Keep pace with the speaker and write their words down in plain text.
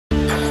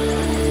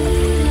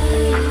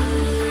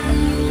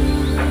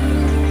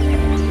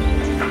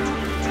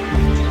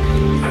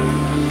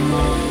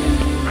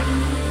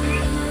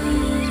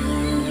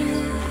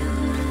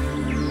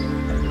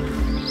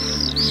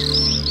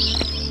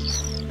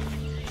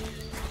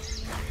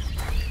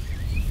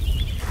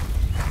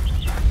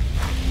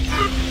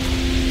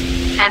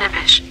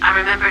Enibish, I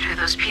remembered who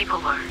those people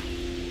were.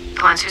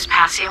 The ones whose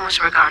Passium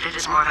was regarded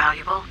as more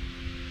valuable.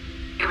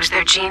 It was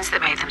their genes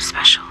that made them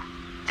special.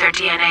 Their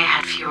DNA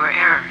had fewer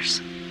errors.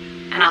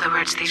 In other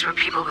words, these were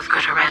people with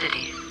good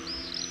heredity.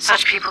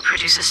 Such people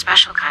produce a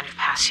special kind of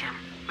Passium,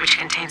 which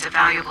contains a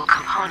valuable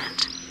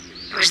component.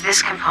 It was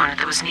this component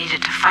that was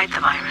needed to fight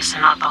the virus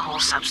and not the whole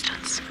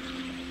substance.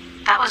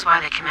 That was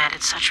why they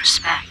commanded such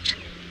respect.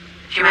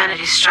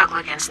 Humanity's struggle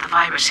against the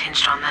virus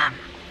hinged on them.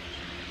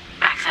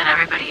 Back then,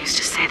 everybody used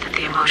to say that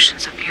the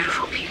emotions of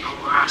beautiful people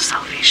were our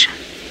salvation.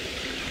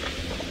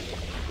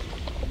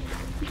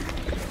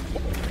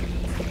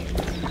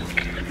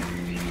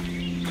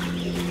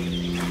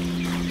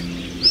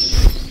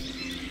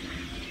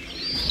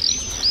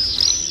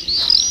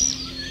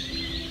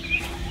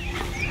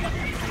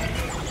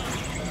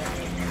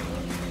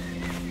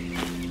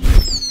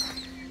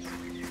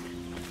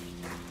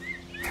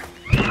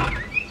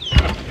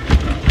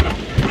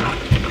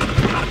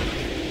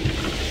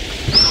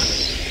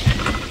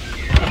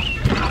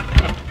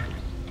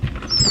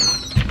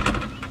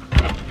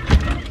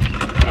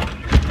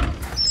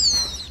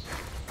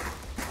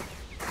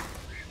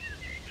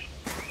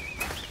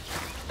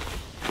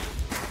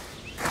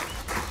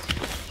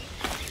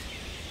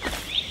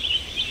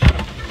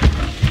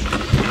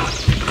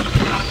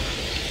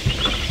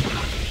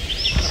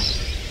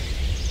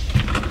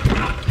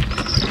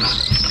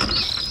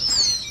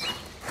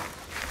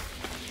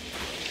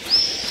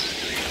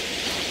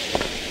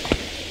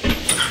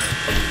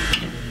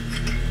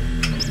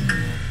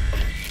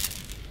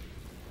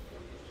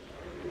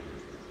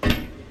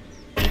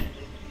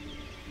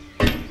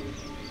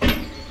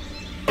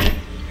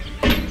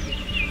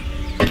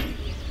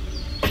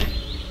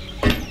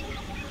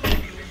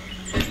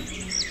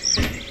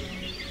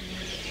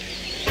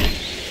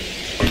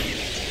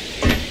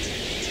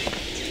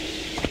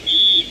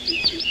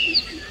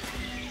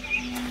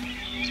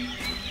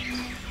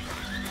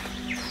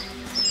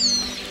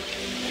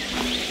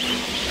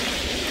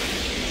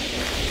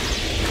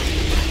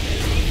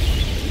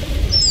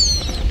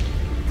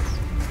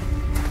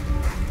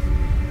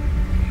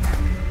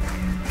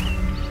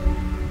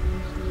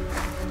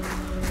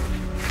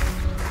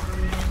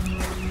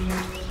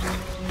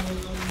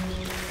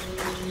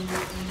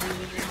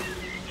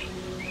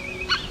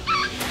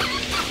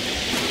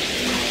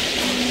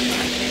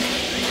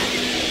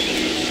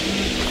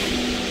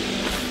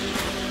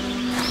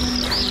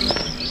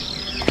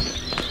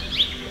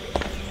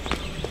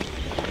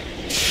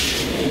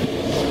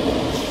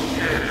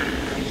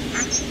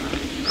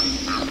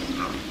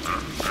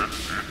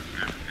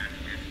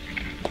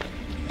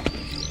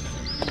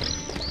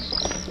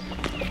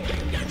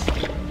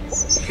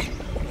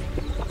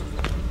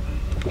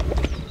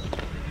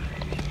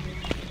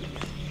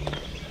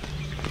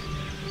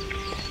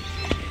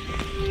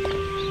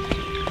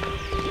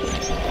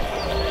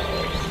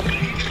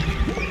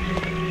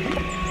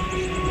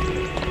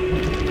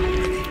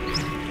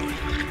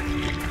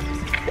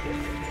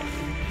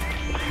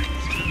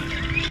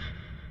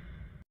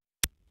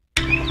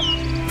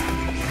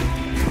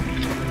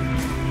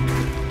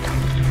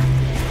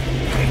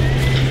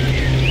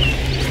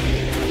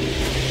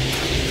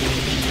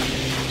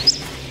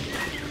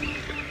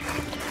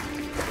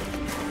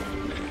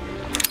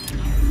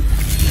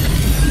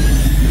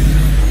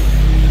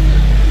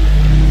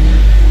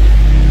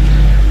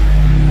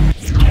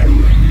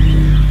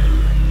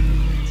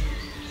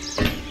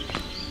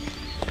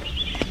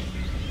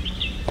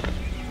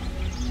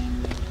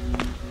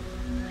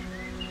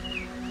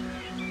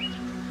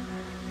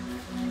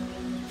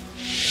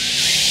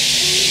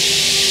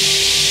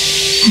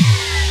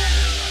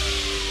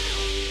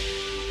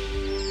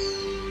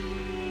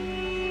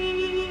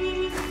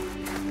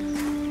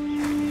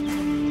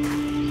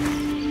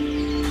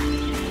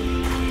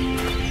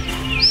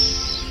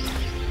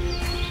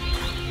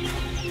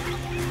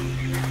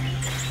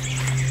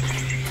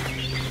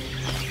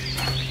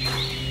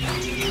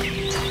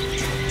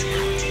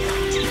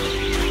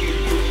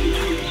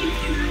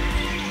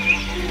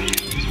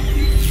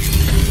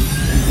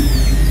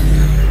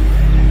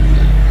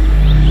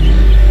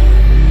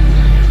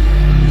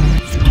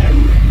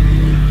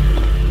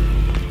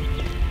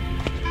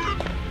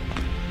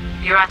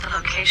 You're at the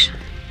location.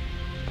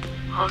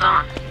 Hold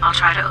on, I'll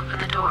try to open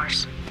the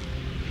doors.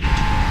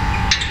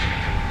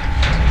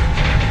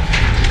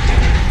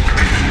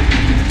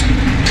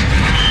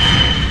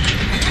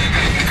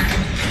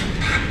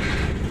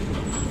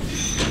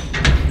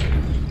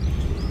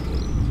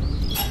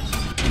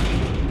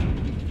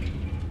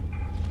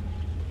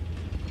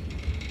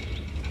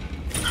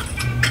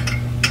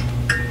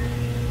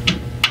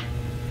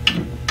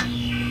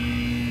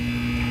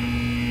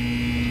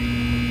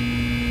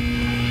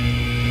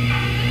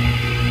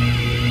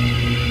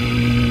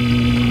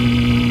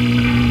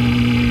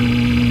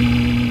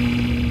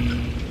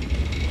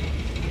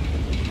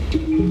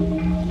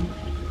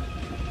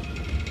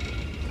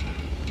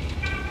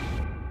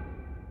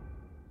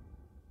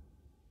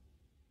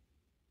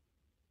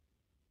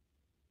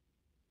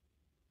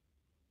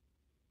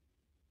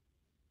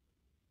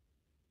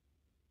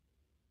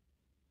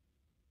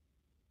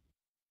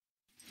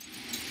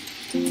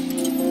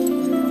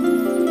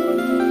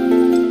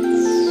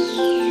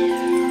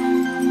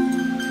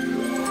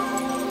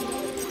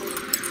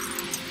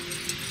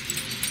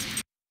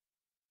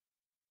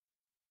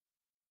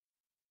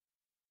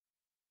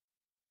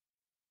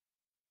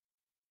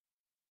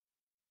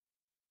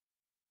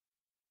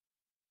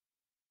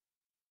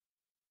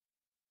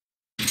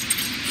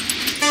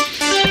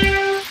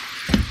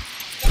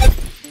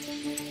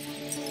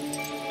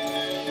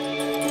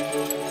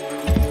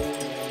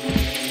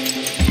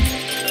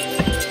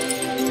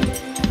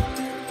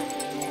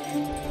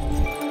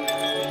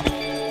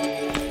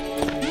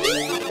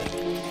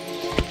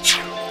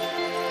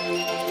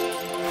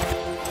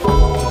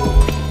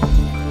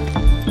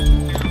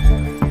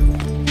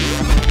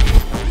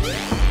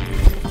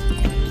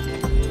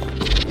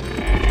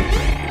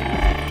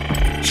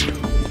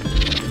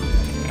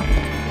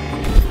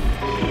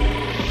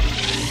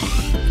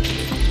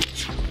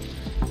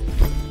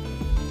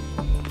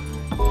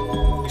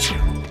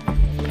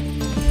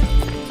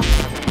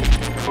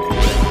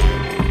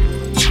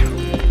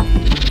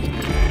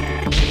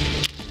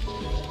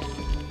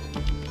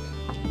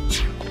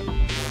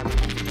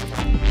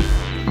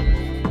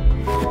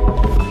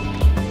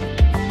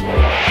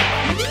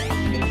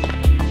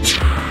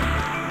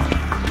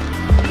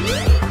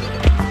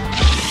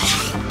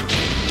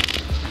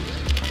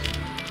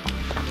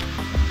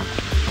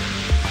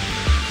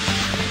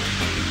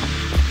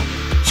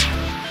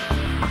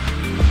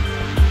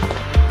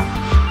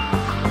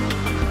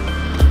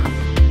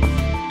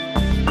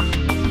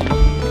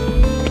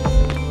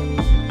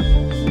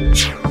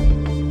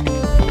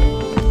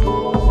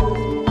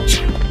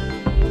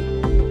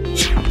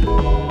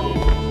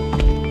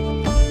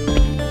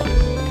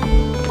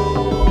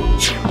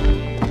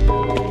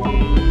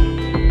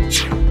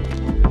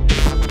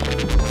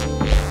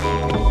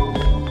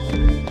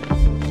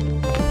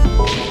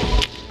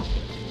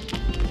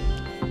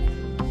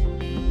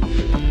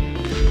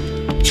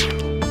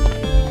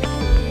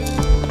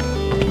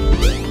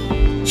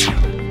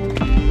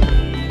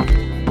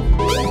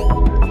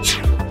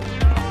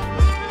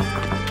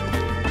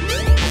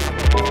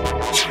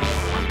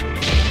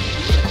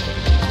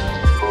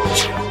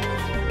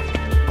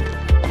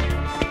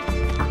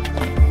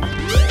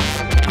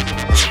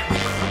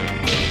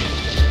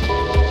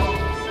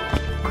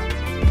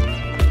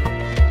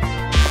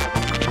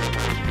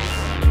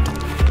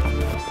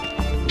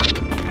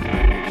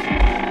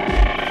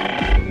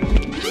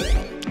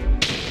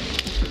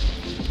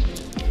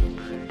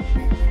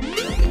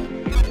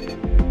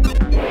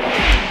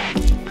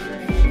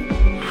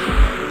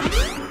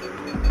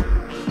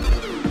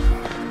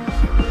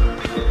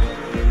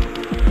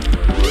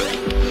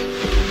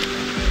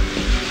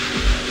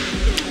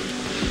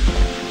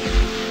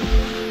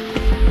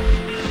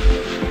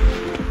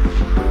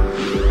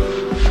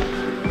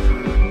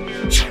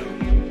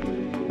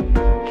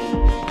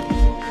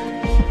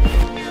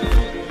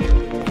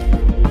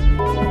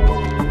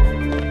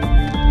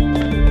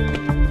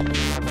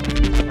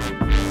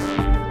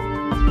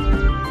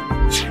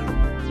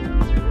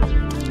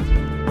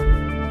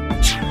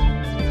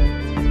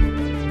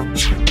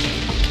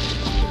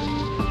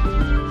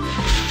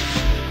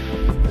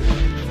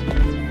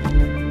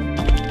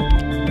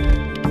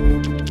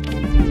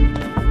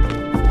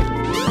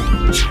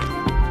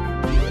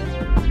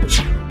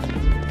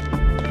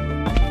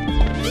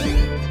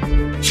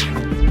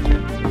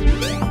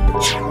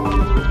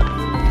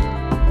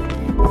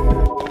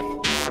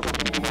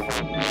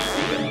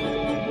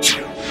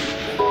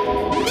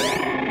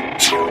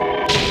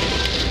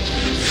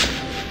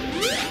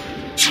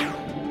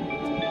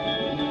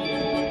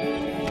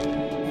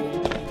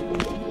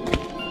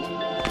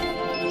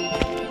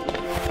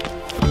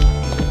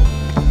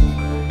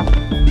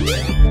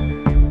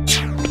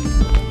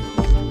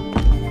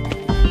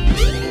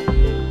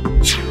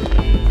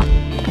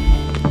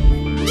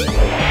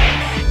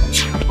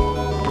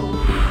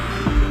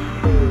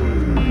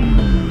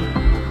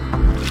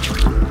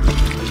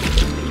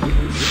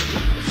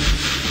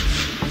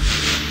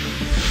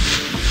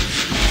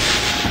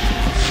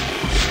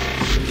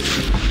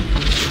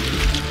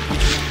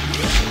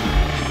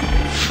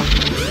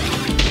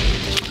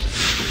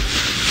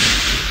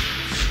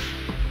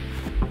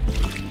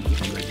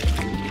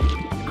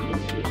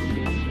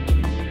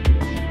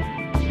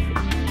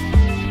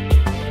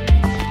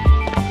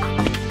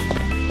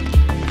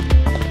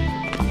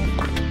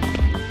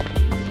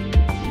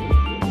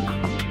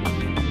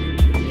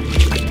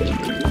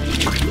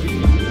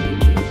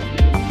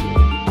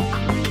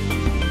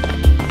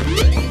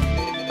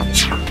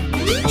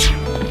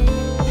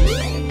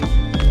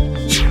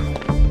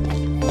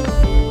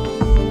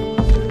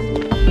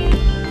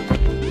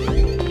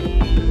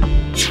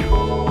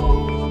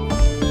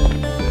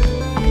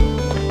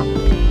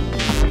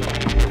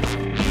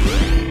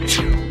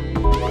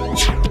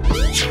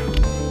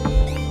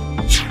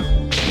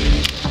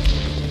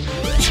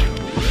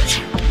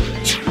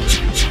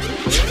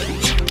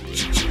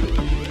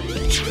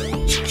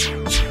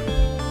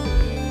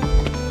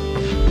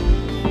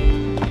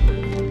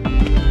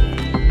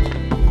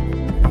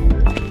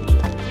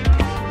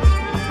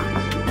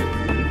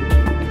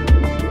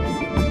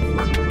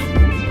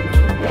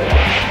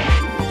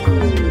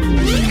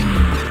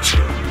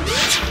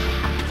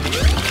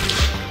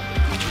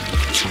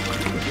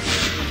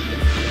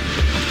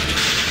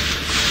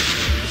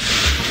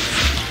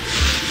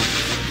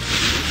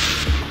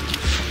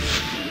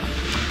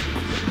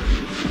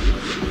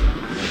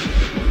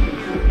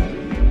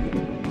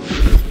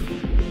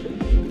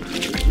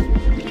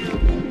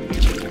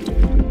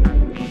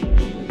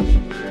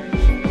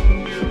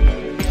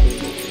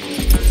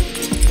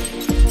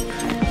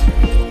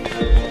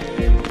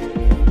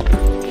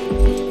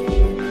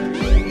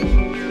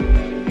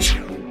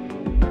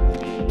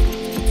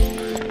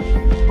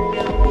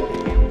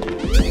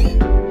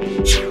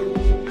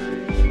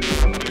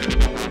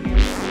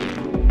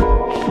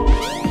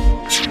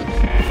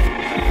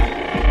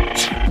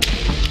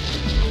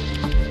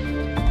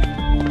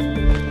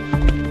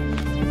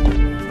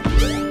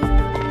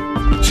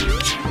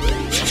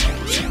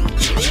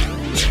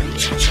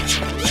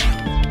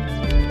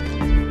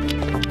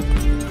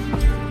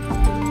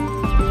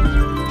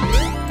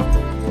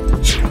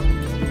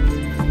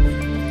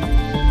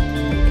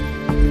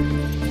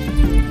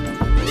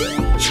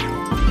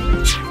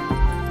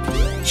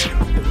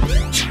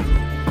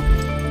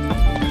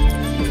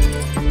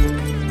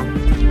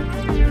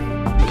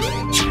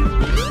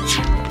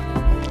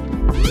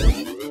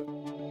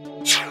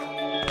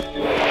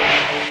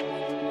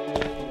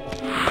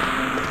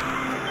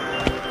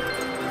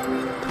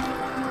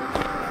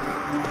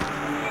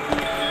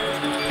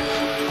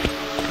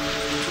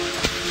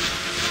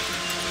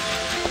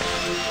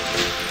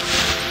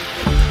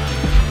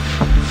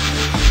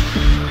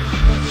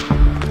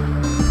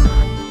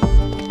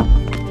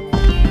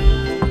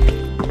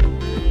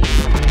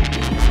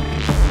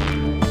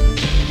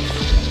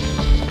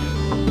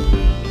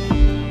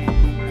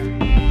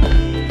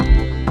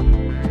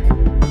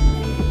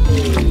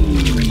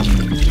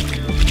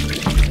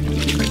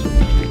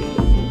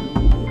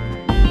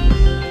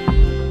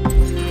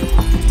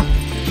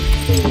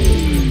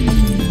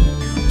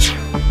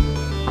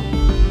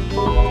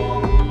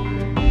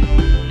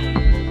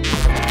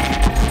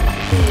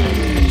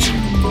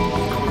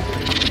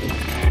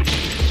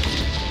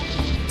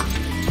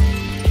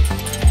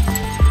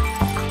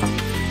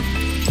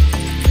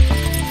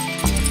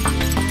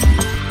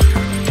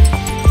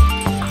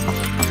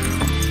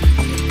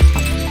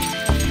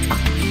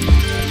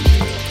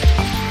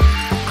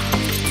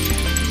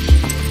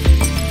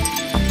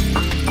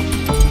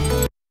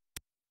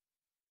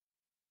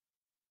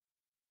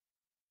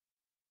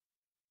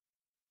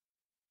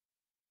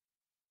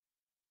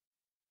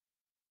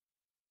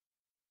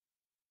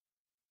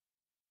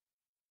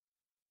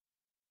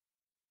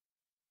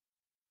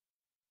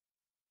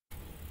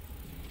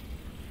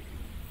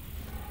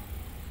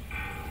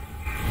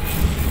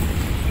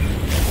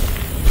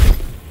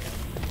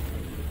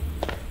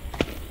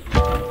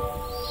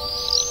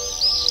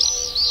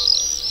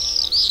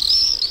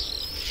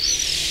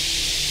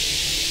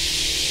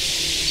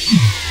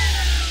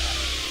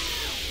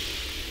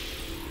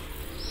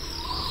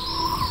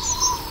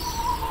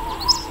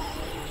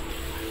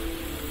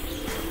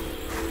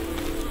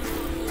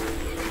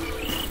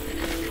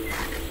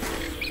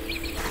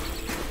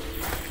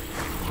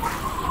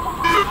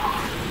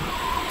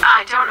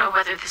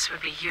 whether this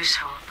would be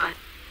useful, but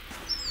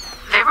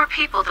there were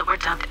people that were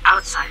dubbed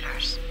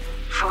outsiders.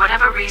 For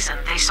whatever reason,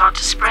 they sought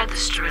to spread the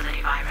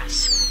sterility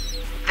virus.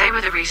 They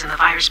were the reason the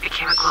virus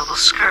became a global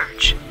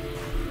scourge.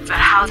 But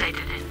how they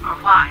did it, or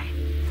why,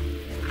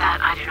 that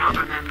I do not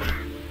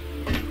remember.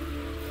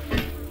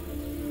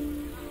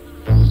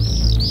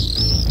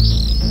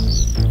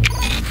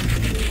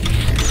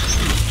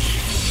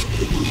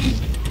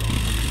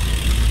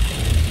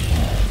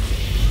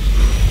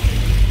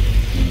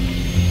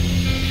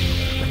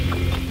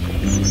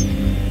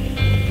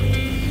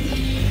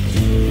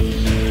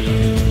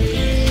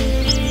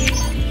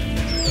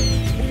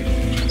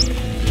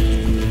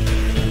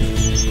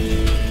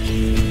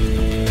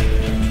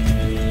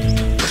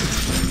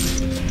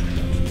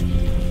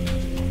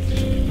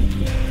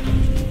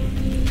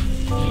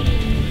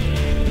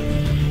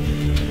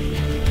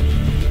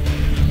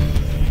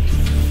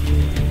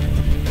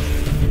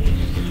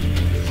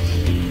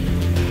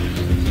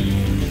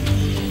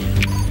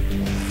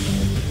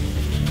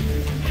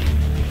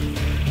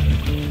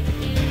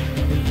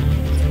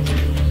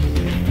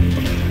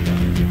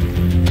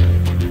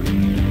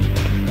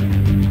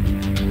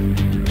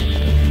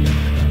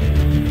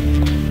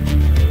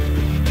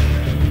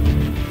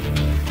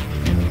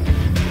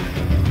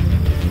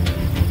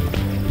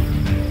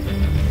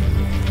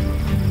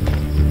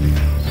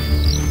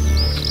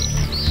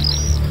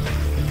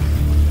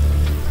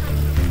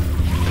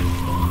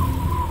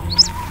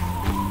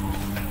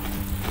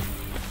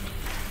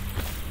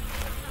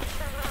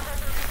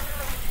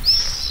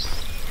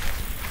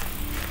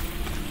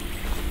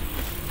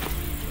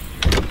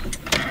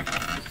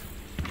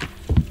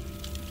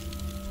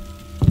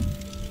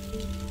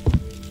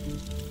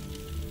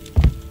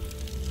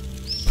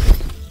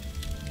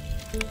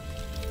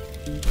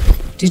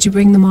 Did you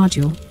bring the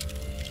module?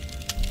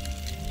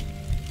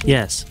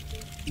 Yes.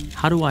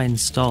 How do I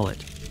install it?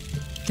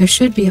 There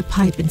should be a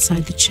pipe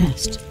inside the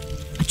chest.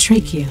 A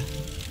trachea.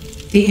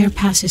 The air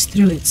passes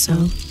through it,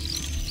 so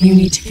you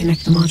need to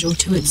connect the module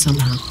to it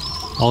somehow.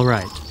 All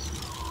right.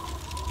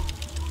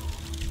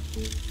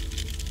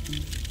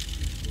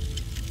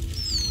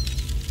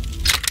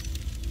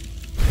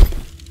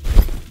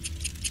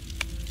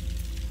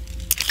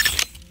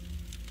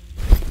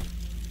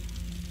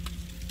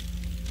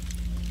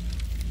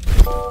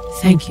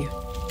 Thank you.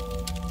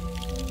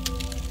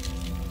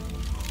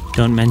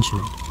 Don't mention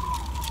it.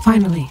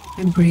 Finally,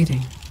 I'm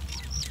breathing.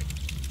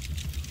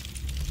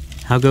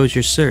 How goes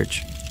your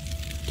search?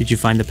 Did you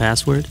find the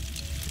password?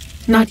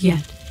 Not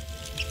yet.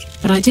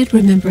 But I did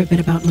remember a bit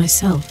about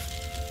myself.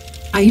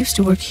 I used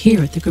to work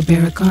here at the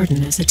Gerbera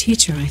Garden as a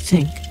teacher, I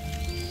think.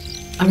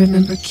 I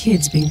remember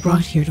kids being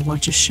brought here to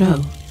watch a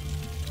show.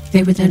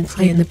 They would then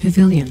play in the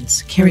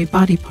pavilions, carry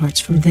body parts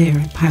from there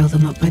and pile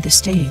them up by the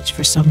stage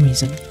for some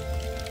reason.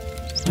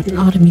 What an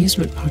odd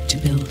amusement park to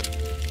build.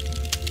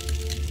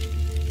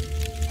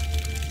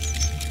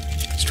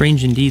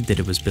 Strange indeed that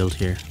it was built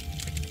here.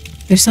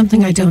 There's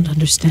something I don't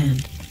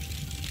understand.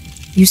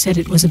 You said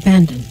it was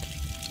abandoned,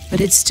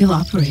 but it's still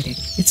operating.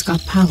 It's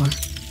got power.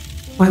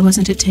 Why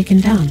wasn't it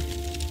taken down?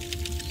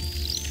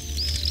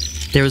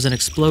 There was an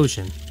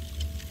explosion.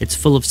 It's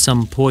full of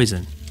some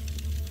poison.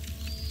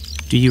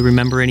 Do you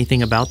remember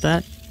anything about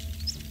that?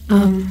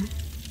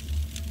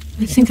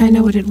 I think I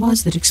know what it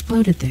was that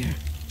exploded there.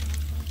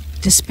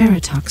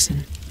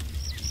 Disparatoxin.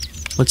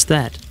 What's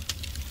that?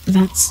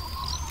 That's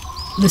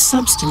the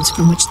substance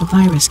from which the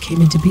virus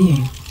came into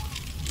being.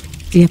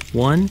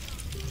 One?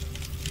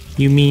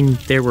 You mean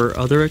there were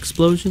other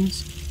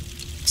explosions?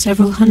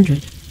 Several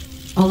hundred,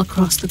 all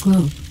across the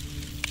globe.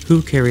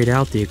 Who carried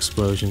out the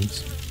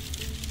explosions?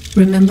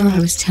 Remember I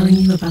was telling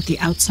you about the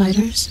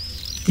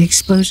outsiders? The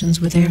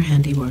explosions were their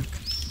handiwork.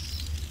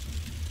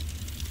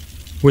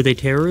 Were they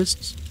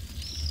terrorists?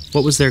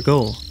 What was their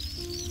goal?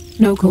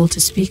 No goal to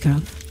speak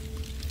of.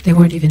 They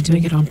weren't even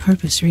doing it on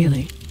purpose,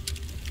 really.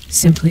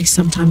 Simply,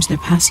 sometimes their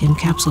Passium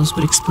capsules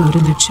would explode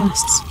in their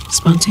chests,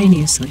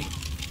 spontaneously.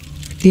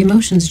 The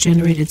emotions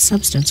generated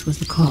substance was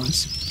the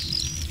cause.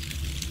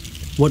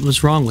 What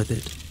was wrong with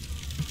it?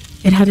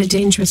 It had a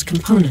dangerous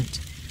component,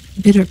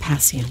 bitter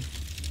Passium.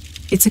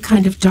 It's a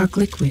kind of dark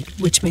liquid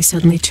which may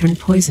suddenly turn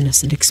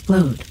poisonous and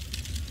explode.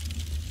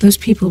 Those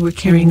people were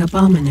carrying a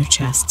bomb in their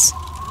chests.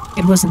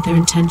 It wasn't their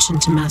intention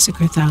to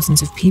massacre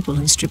thousands of people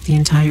and strip the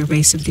entire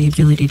race of the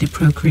ability to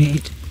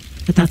procreate,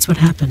 but that's what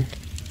happened.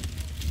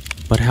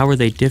 But how are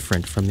they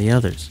different from the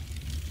others?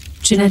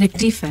 Genetic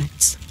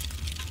defects.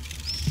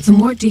 The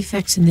more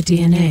defects in the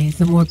DNA,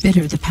 the more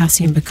bitter the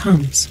Passium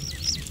becomes.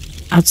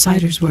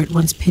 Outsiders were at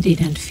once pitied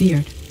and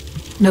feared.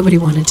 Nobody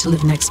wanted to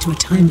live next to a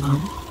time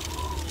bomb.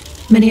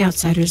 Many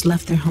outsiders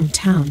left their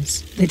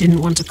hometowns. They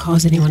didn't want to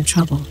cause anyone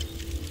trouble.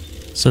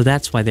 So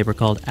that's why they were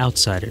called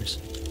outsiders.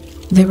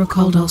 They were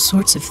called all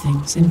sorts of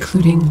things,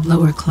 including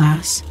lower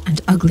class and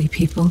ugly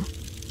people.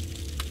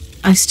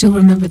 I still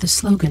remember the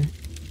slogan,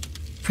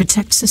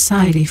 "Protect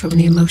society from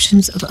the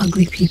emotions of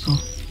ugly people."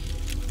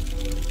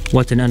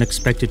 What an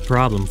unexpected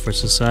problem for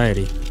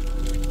society.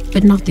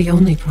 But not the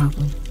only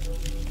problem.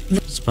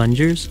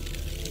 Spongers?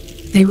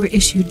 They were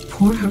issued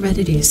poor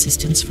heredity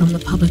assistance from the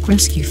Public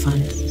Rescue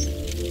Fund.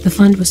 The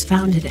fund was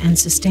founded and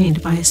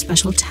sustained by a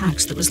special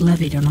tax that was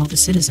levied on all the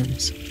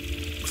citizens.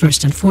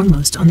 First and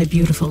foremost on the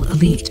beautiful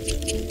elite.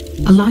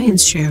 A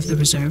lion's share of the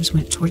reserves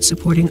went toward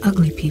supporting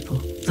ugly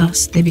people.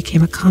 Thus, they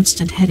became a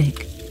constant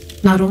headache,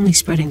 not only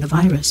spreading the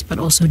virus, but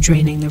also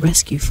draining the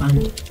rescue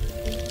fund.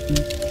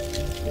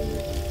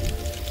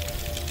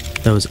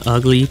 Those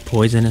ugly,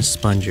 poisonous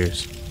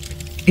spongers.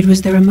 It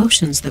was their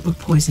emotions that were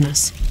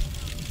poisonous.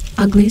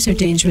 Uglies are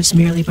dangerous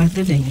merely by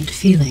living and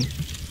feeling,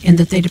 in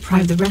that they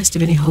deprive the rest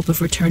of any hope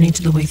of returning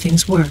to the way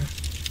things were.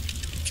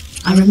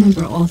 I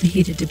remember all the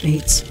heated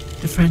debates,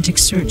 the frantic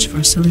search for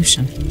a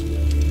solution.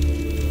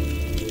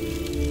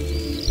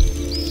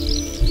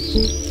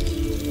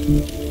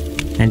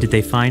 And did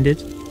they find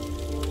it?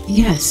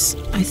 Yes,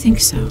 I think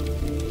so.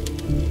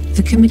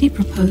 The committee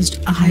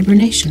proposed a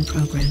hibernation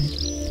program,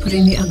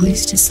 putting the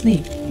uglies to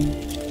sleep.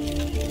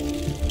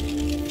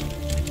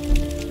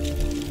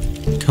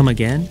 Come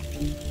again?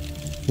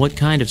 What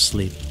kind of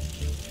sleep?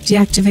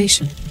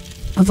 Deactivation.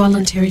 A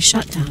voluntary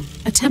shutdown,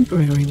 a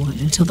temporary one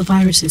until the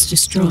virus is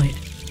destroyed.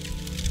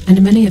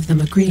 And many of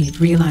them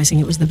agreed, realizing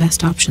it was the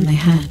best option they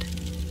had.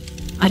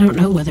 I don't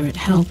know whether it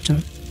helped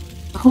or...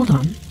 Hold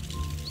on.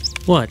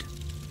 What?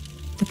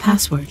 The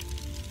password.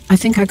 I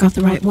think I got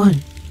the right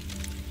one.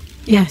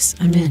 Yes,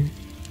 I'm in.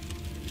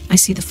 I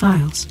see the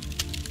files.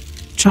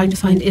 Trying to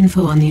find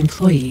info on the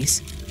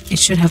employees. It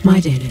should have my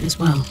data as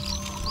well.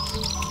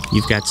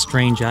 You've got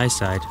strange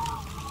eyesight.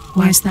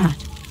 Why's that?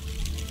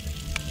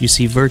 You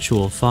see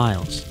virtual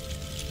files.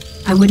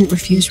 I wouldn't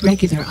refuse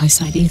regular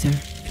eyesight either.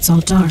 It's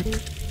all dark,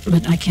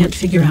 but I can't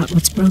figure out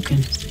what's broken.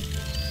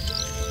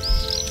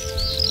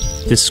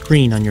 This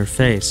screen on your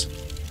face.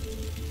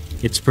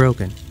 It's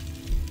broken.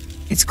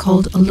 It's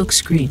called a look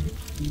screen.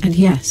 And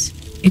yes,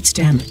 it's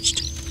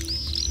damaged.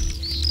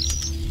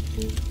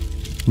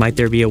 Might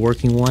there be a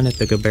working one at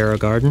the Gabera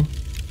Garden?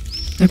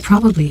 There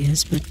probably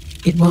is, but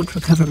it won't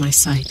recover my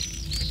sight.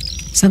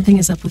 Something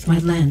is up with my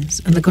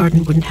lens, and the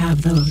garden wouldn't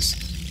have those.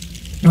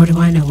 Nor do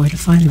I know where to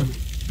find them.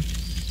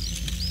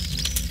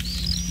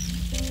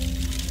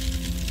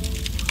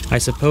 I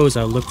suppose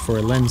I'll look for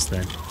a lens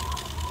then.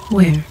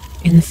 Where?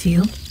 In the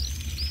field?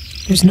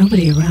 There's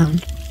nobody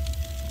around.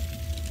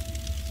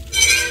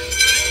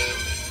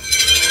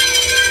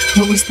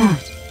 What was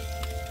that?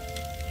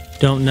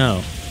 Don't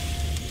know.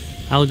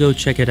 I'll go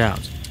check it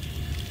out.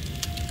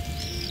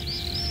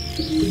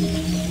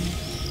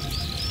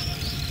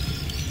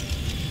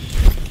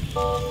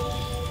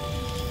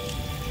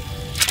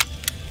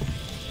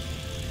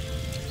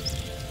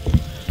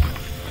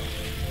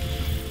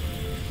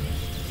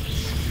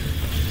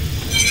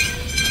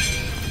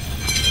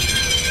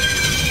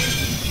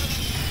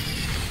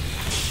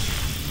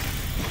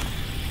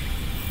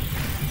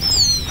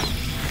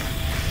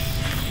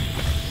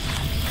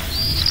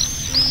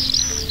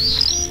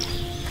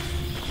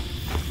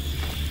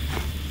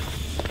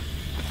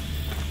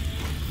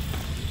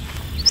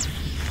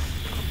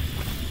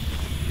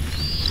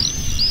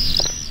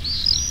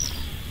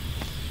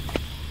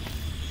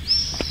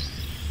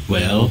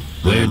 Well,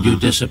 where'd you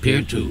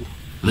disappear to?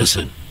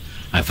 Listen,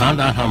 I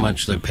found out how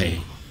much they're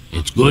paying.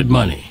 It's good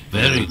money.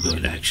 Very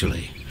good,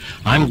 actually.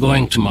 I'm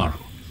going tomorrow.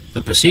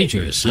 The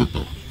procedure is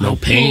simple. No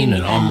pain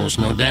and almost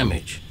no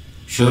damage.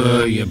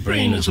 Sure, your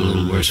brain is a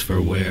little worse for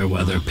wear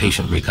while their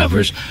patient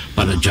recovers,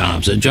 but a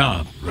job's a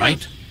job,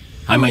 right?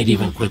 I might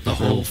even quit the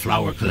whole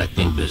flower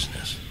collecting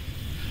business.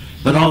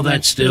 But all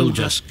that's still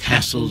just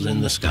castles in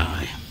the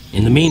sky.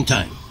 In the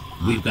meantime,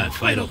 we've got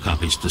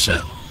phytocopies to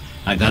sell.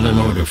 I got an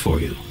order for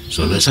you,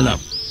 so listen up.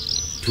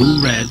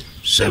 2 red,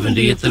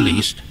 70 at the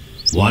least.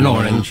 1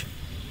 orange.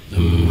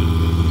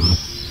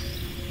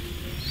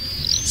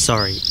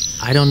 Sorry,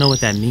 I don't know what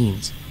that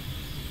means.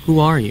 Who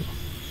are you?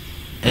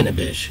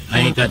 Enibish, I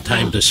ain't got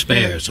time to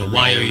spare, so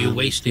why are you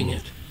wasting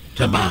it?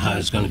 Tabaha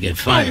is gonna get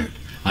fired.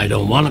 I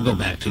don't want to go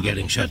back to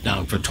getting shut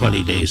down for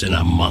 20 days in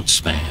a month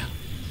span.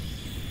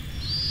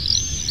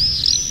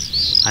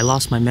 I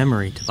lost my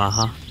memory,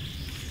 Tabaha.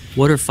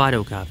 What are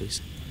phytocopies?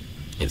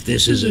 If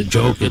this is a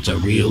joke, it's a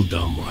real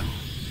dumb one.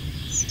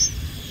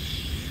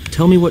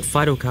 Tell me what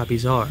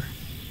phytocopies are,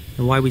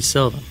 and why we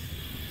sell them.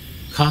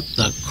 Cut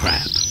the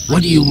crap.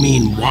 What do you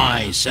mean,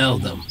 why sell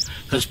them?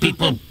 'Cause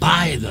people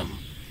buy them.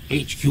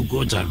 HQ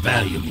goods are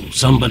valuable.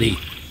 Somebody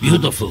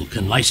beautiful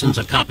can license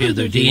a copy of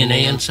their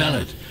DNA and sell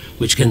it,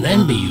 which can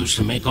then be used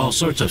to make all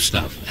sorts of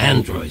stuff.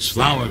 Androids,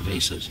 flower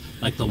vases,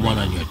 like the one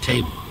on your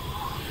table.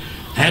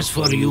 As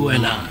for you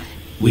and I,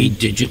 we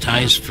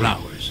digitize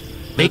flowers,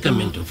 make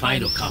them into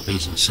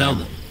phytocopies and sell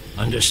them.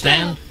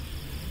 Understand?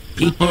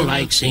 People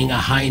like seeing a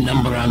high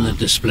number on the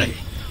display.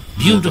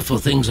 Beautiful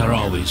things are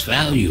always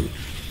valued.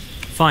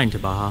 Fine,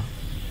 Tabaha.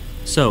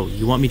 So,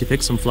 you want me to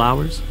pick some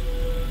flowers?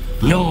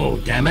 No,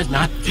 damn it,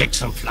 not pick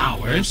some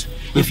flowers.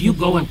 If you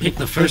go and pick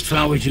the first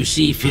flowers you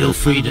see, feel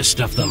free to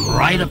stuff them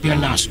right up your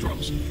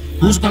nostrils.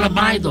 Who's gonna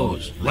buy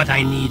those? What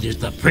I need is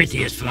the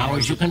prettiest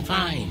flowers you can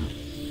find.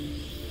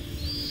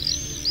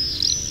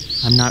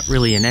 I'm not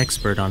really an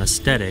expert on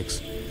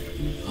aesthetics.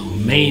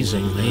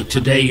 Amazingly,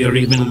 today you're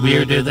even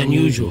weirder than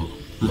usual.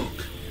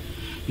 Look,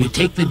 you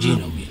take the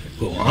genometer,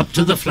 go up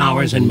to the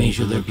flowers and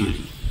measure their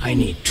beauty. I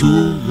need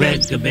 2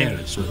 red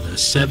gaberas with a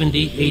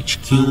 70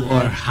 HQ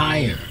or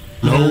higher,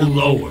 no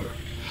lower.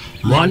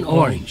 1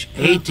 orange,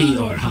 80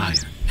 or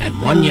higher,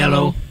 and 1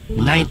 yellow,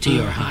 90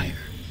 or higher.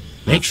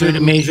 Make sure to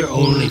measure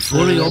only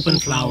fully open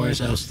flowers,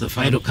 else the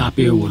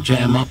phytocopier will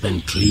jam up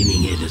and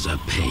cleaning it is a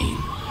pain.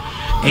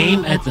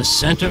 Aim at the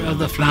center of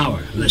the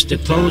flower, lest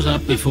it close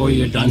up before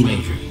you're done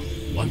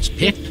measuring. Once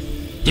picked,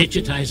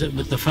 digitize it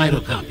with the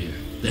phytocopier,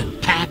 then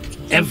pack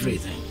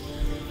everything.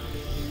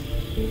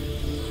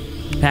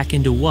 Pack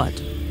into what?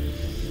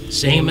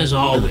 Same as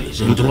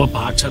always, into a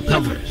box of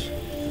covers.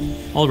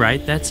 All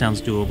right, that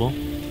sounds doable.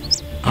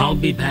 I'll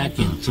be back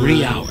in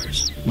 3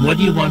 hours. What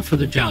do you want for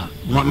the job?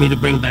 Want me to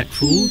bring back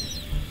food?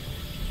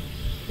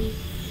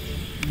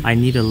 I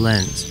need a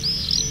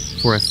lens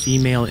for a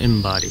female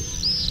embody.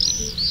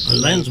 A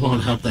lens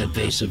won't help that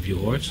vase of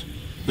yours.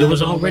 It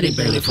was already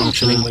barely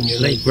functioning when your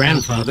late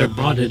grandfather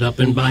bought it up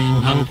in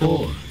buying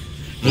Angkor.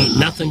 Ain't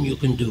nothing you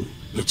can do.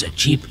 It's a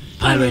cheap,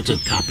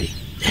 pirated copy.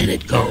 Let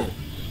it go.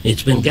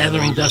 It's been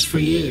gathering dust for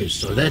years,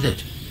 so let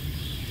it.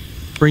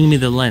 Bring me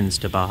the lens,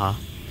 Tabaha.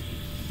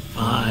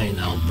 Fine,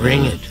 I'll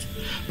bring it.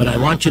 But I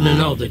want you to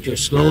know that you're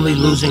slowly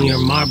losing your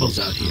marbles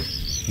out here.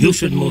 You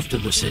should move to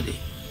the city.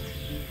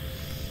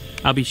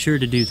 I'll be sure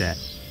to do that.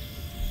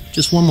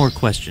 Just one more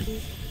question.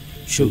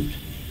 Shoot.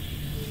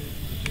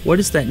 What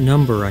is that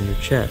number on your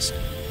chest?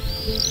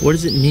 What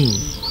does it mean?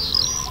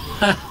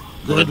 Ha!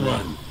 Good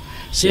one.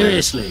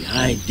 Seriously,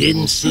 I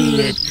didn't see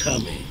it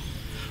coming.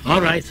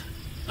 All right,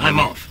 I'm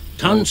off.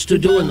 Tons to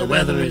do and the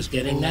weather is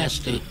getting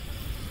nasty.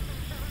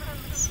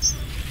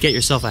 Get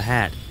yourself a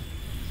hat.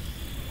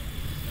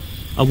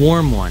 A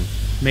warm one,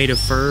 made of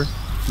fur.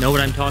 Know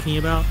what I'm talking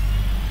about?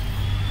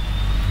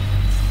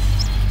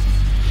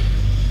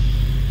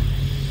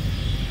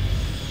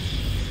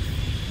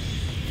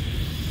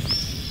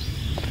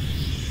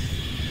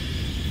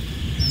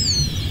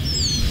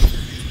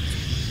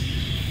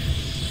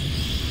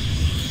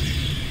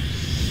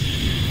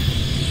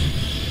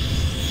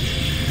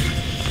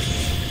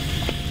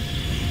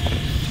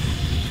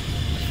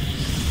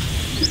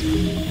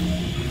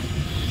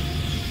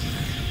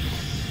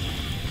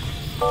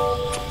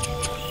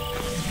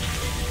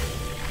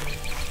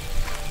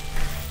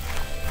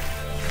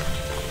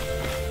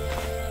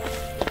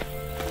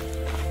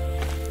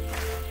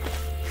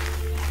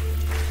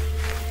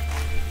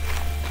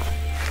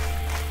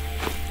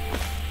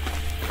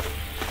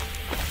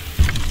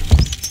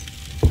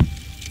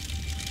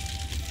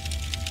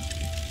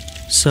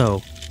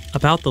 So,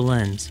 about the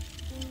lens.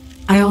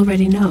 I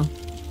already know.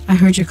 I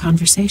heard your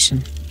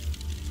conversation.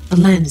 A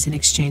lens in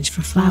exchange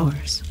for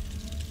flowers.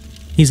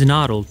 He's an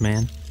odd old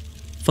man,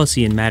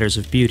 fussy in matters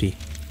of beauty.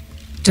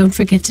 Don't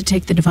forget to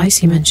take the device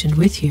he mentioned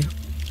with you.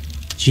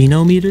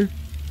 Genometer?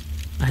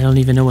 I don't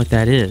even know what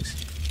that is.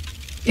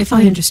 If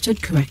I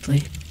understood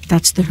correctly,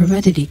 that's the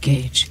heredity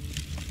gauge.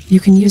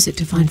 You can use it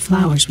to find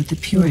flowers with the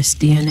purest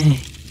DNA.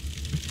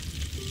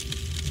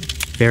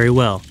 Very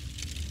well.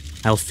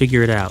 I'll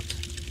figure it out.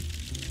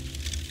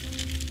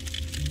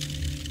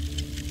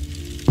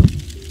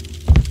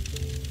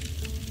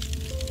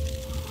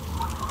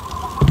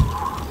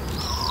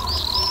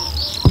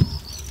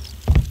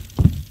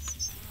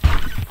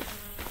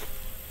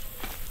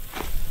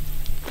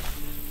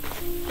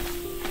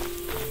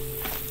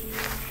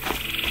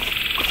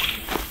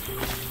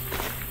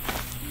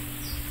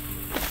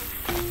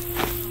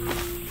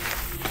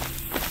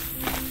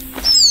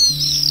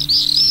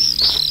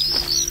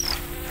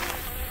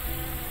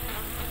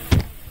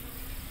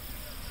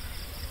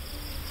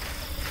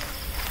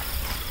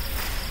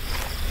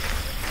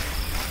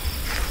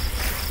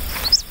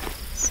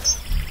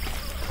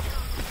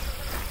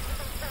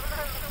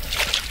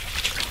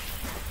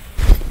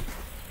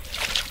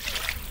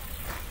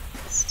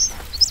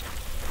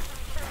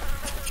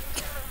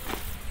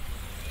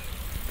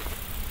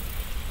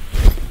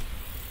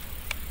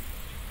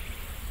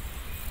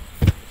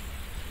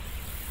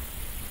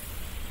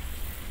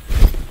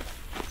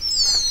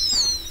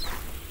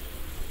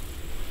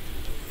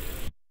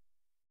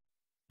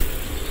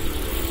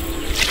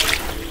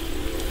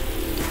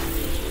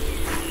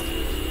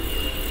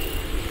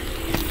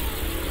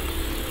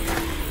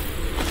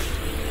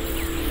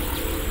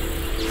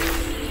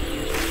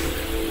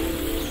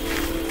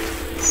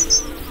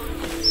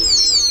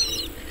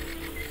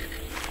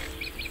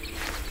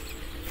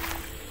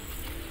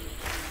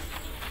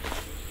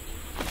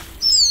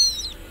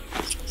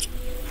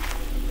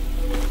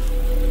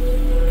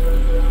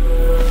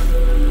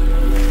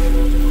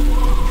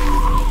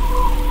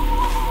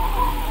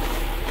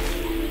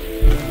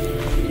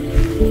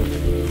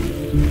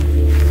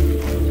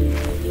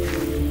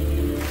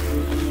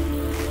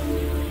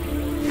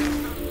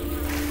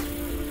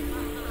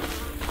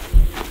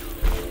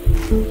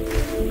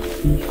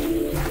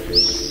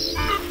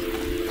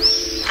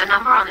 The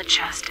number on the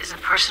chest is a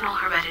personal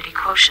heredity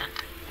quotient.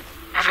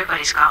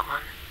 Everybody's got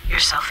one,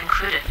 yourself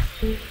included.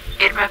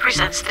 It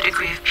represents the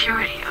degree of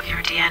purity of your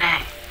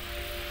DNA.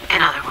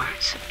 In other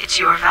words, it's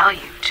your value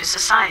to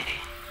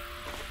society.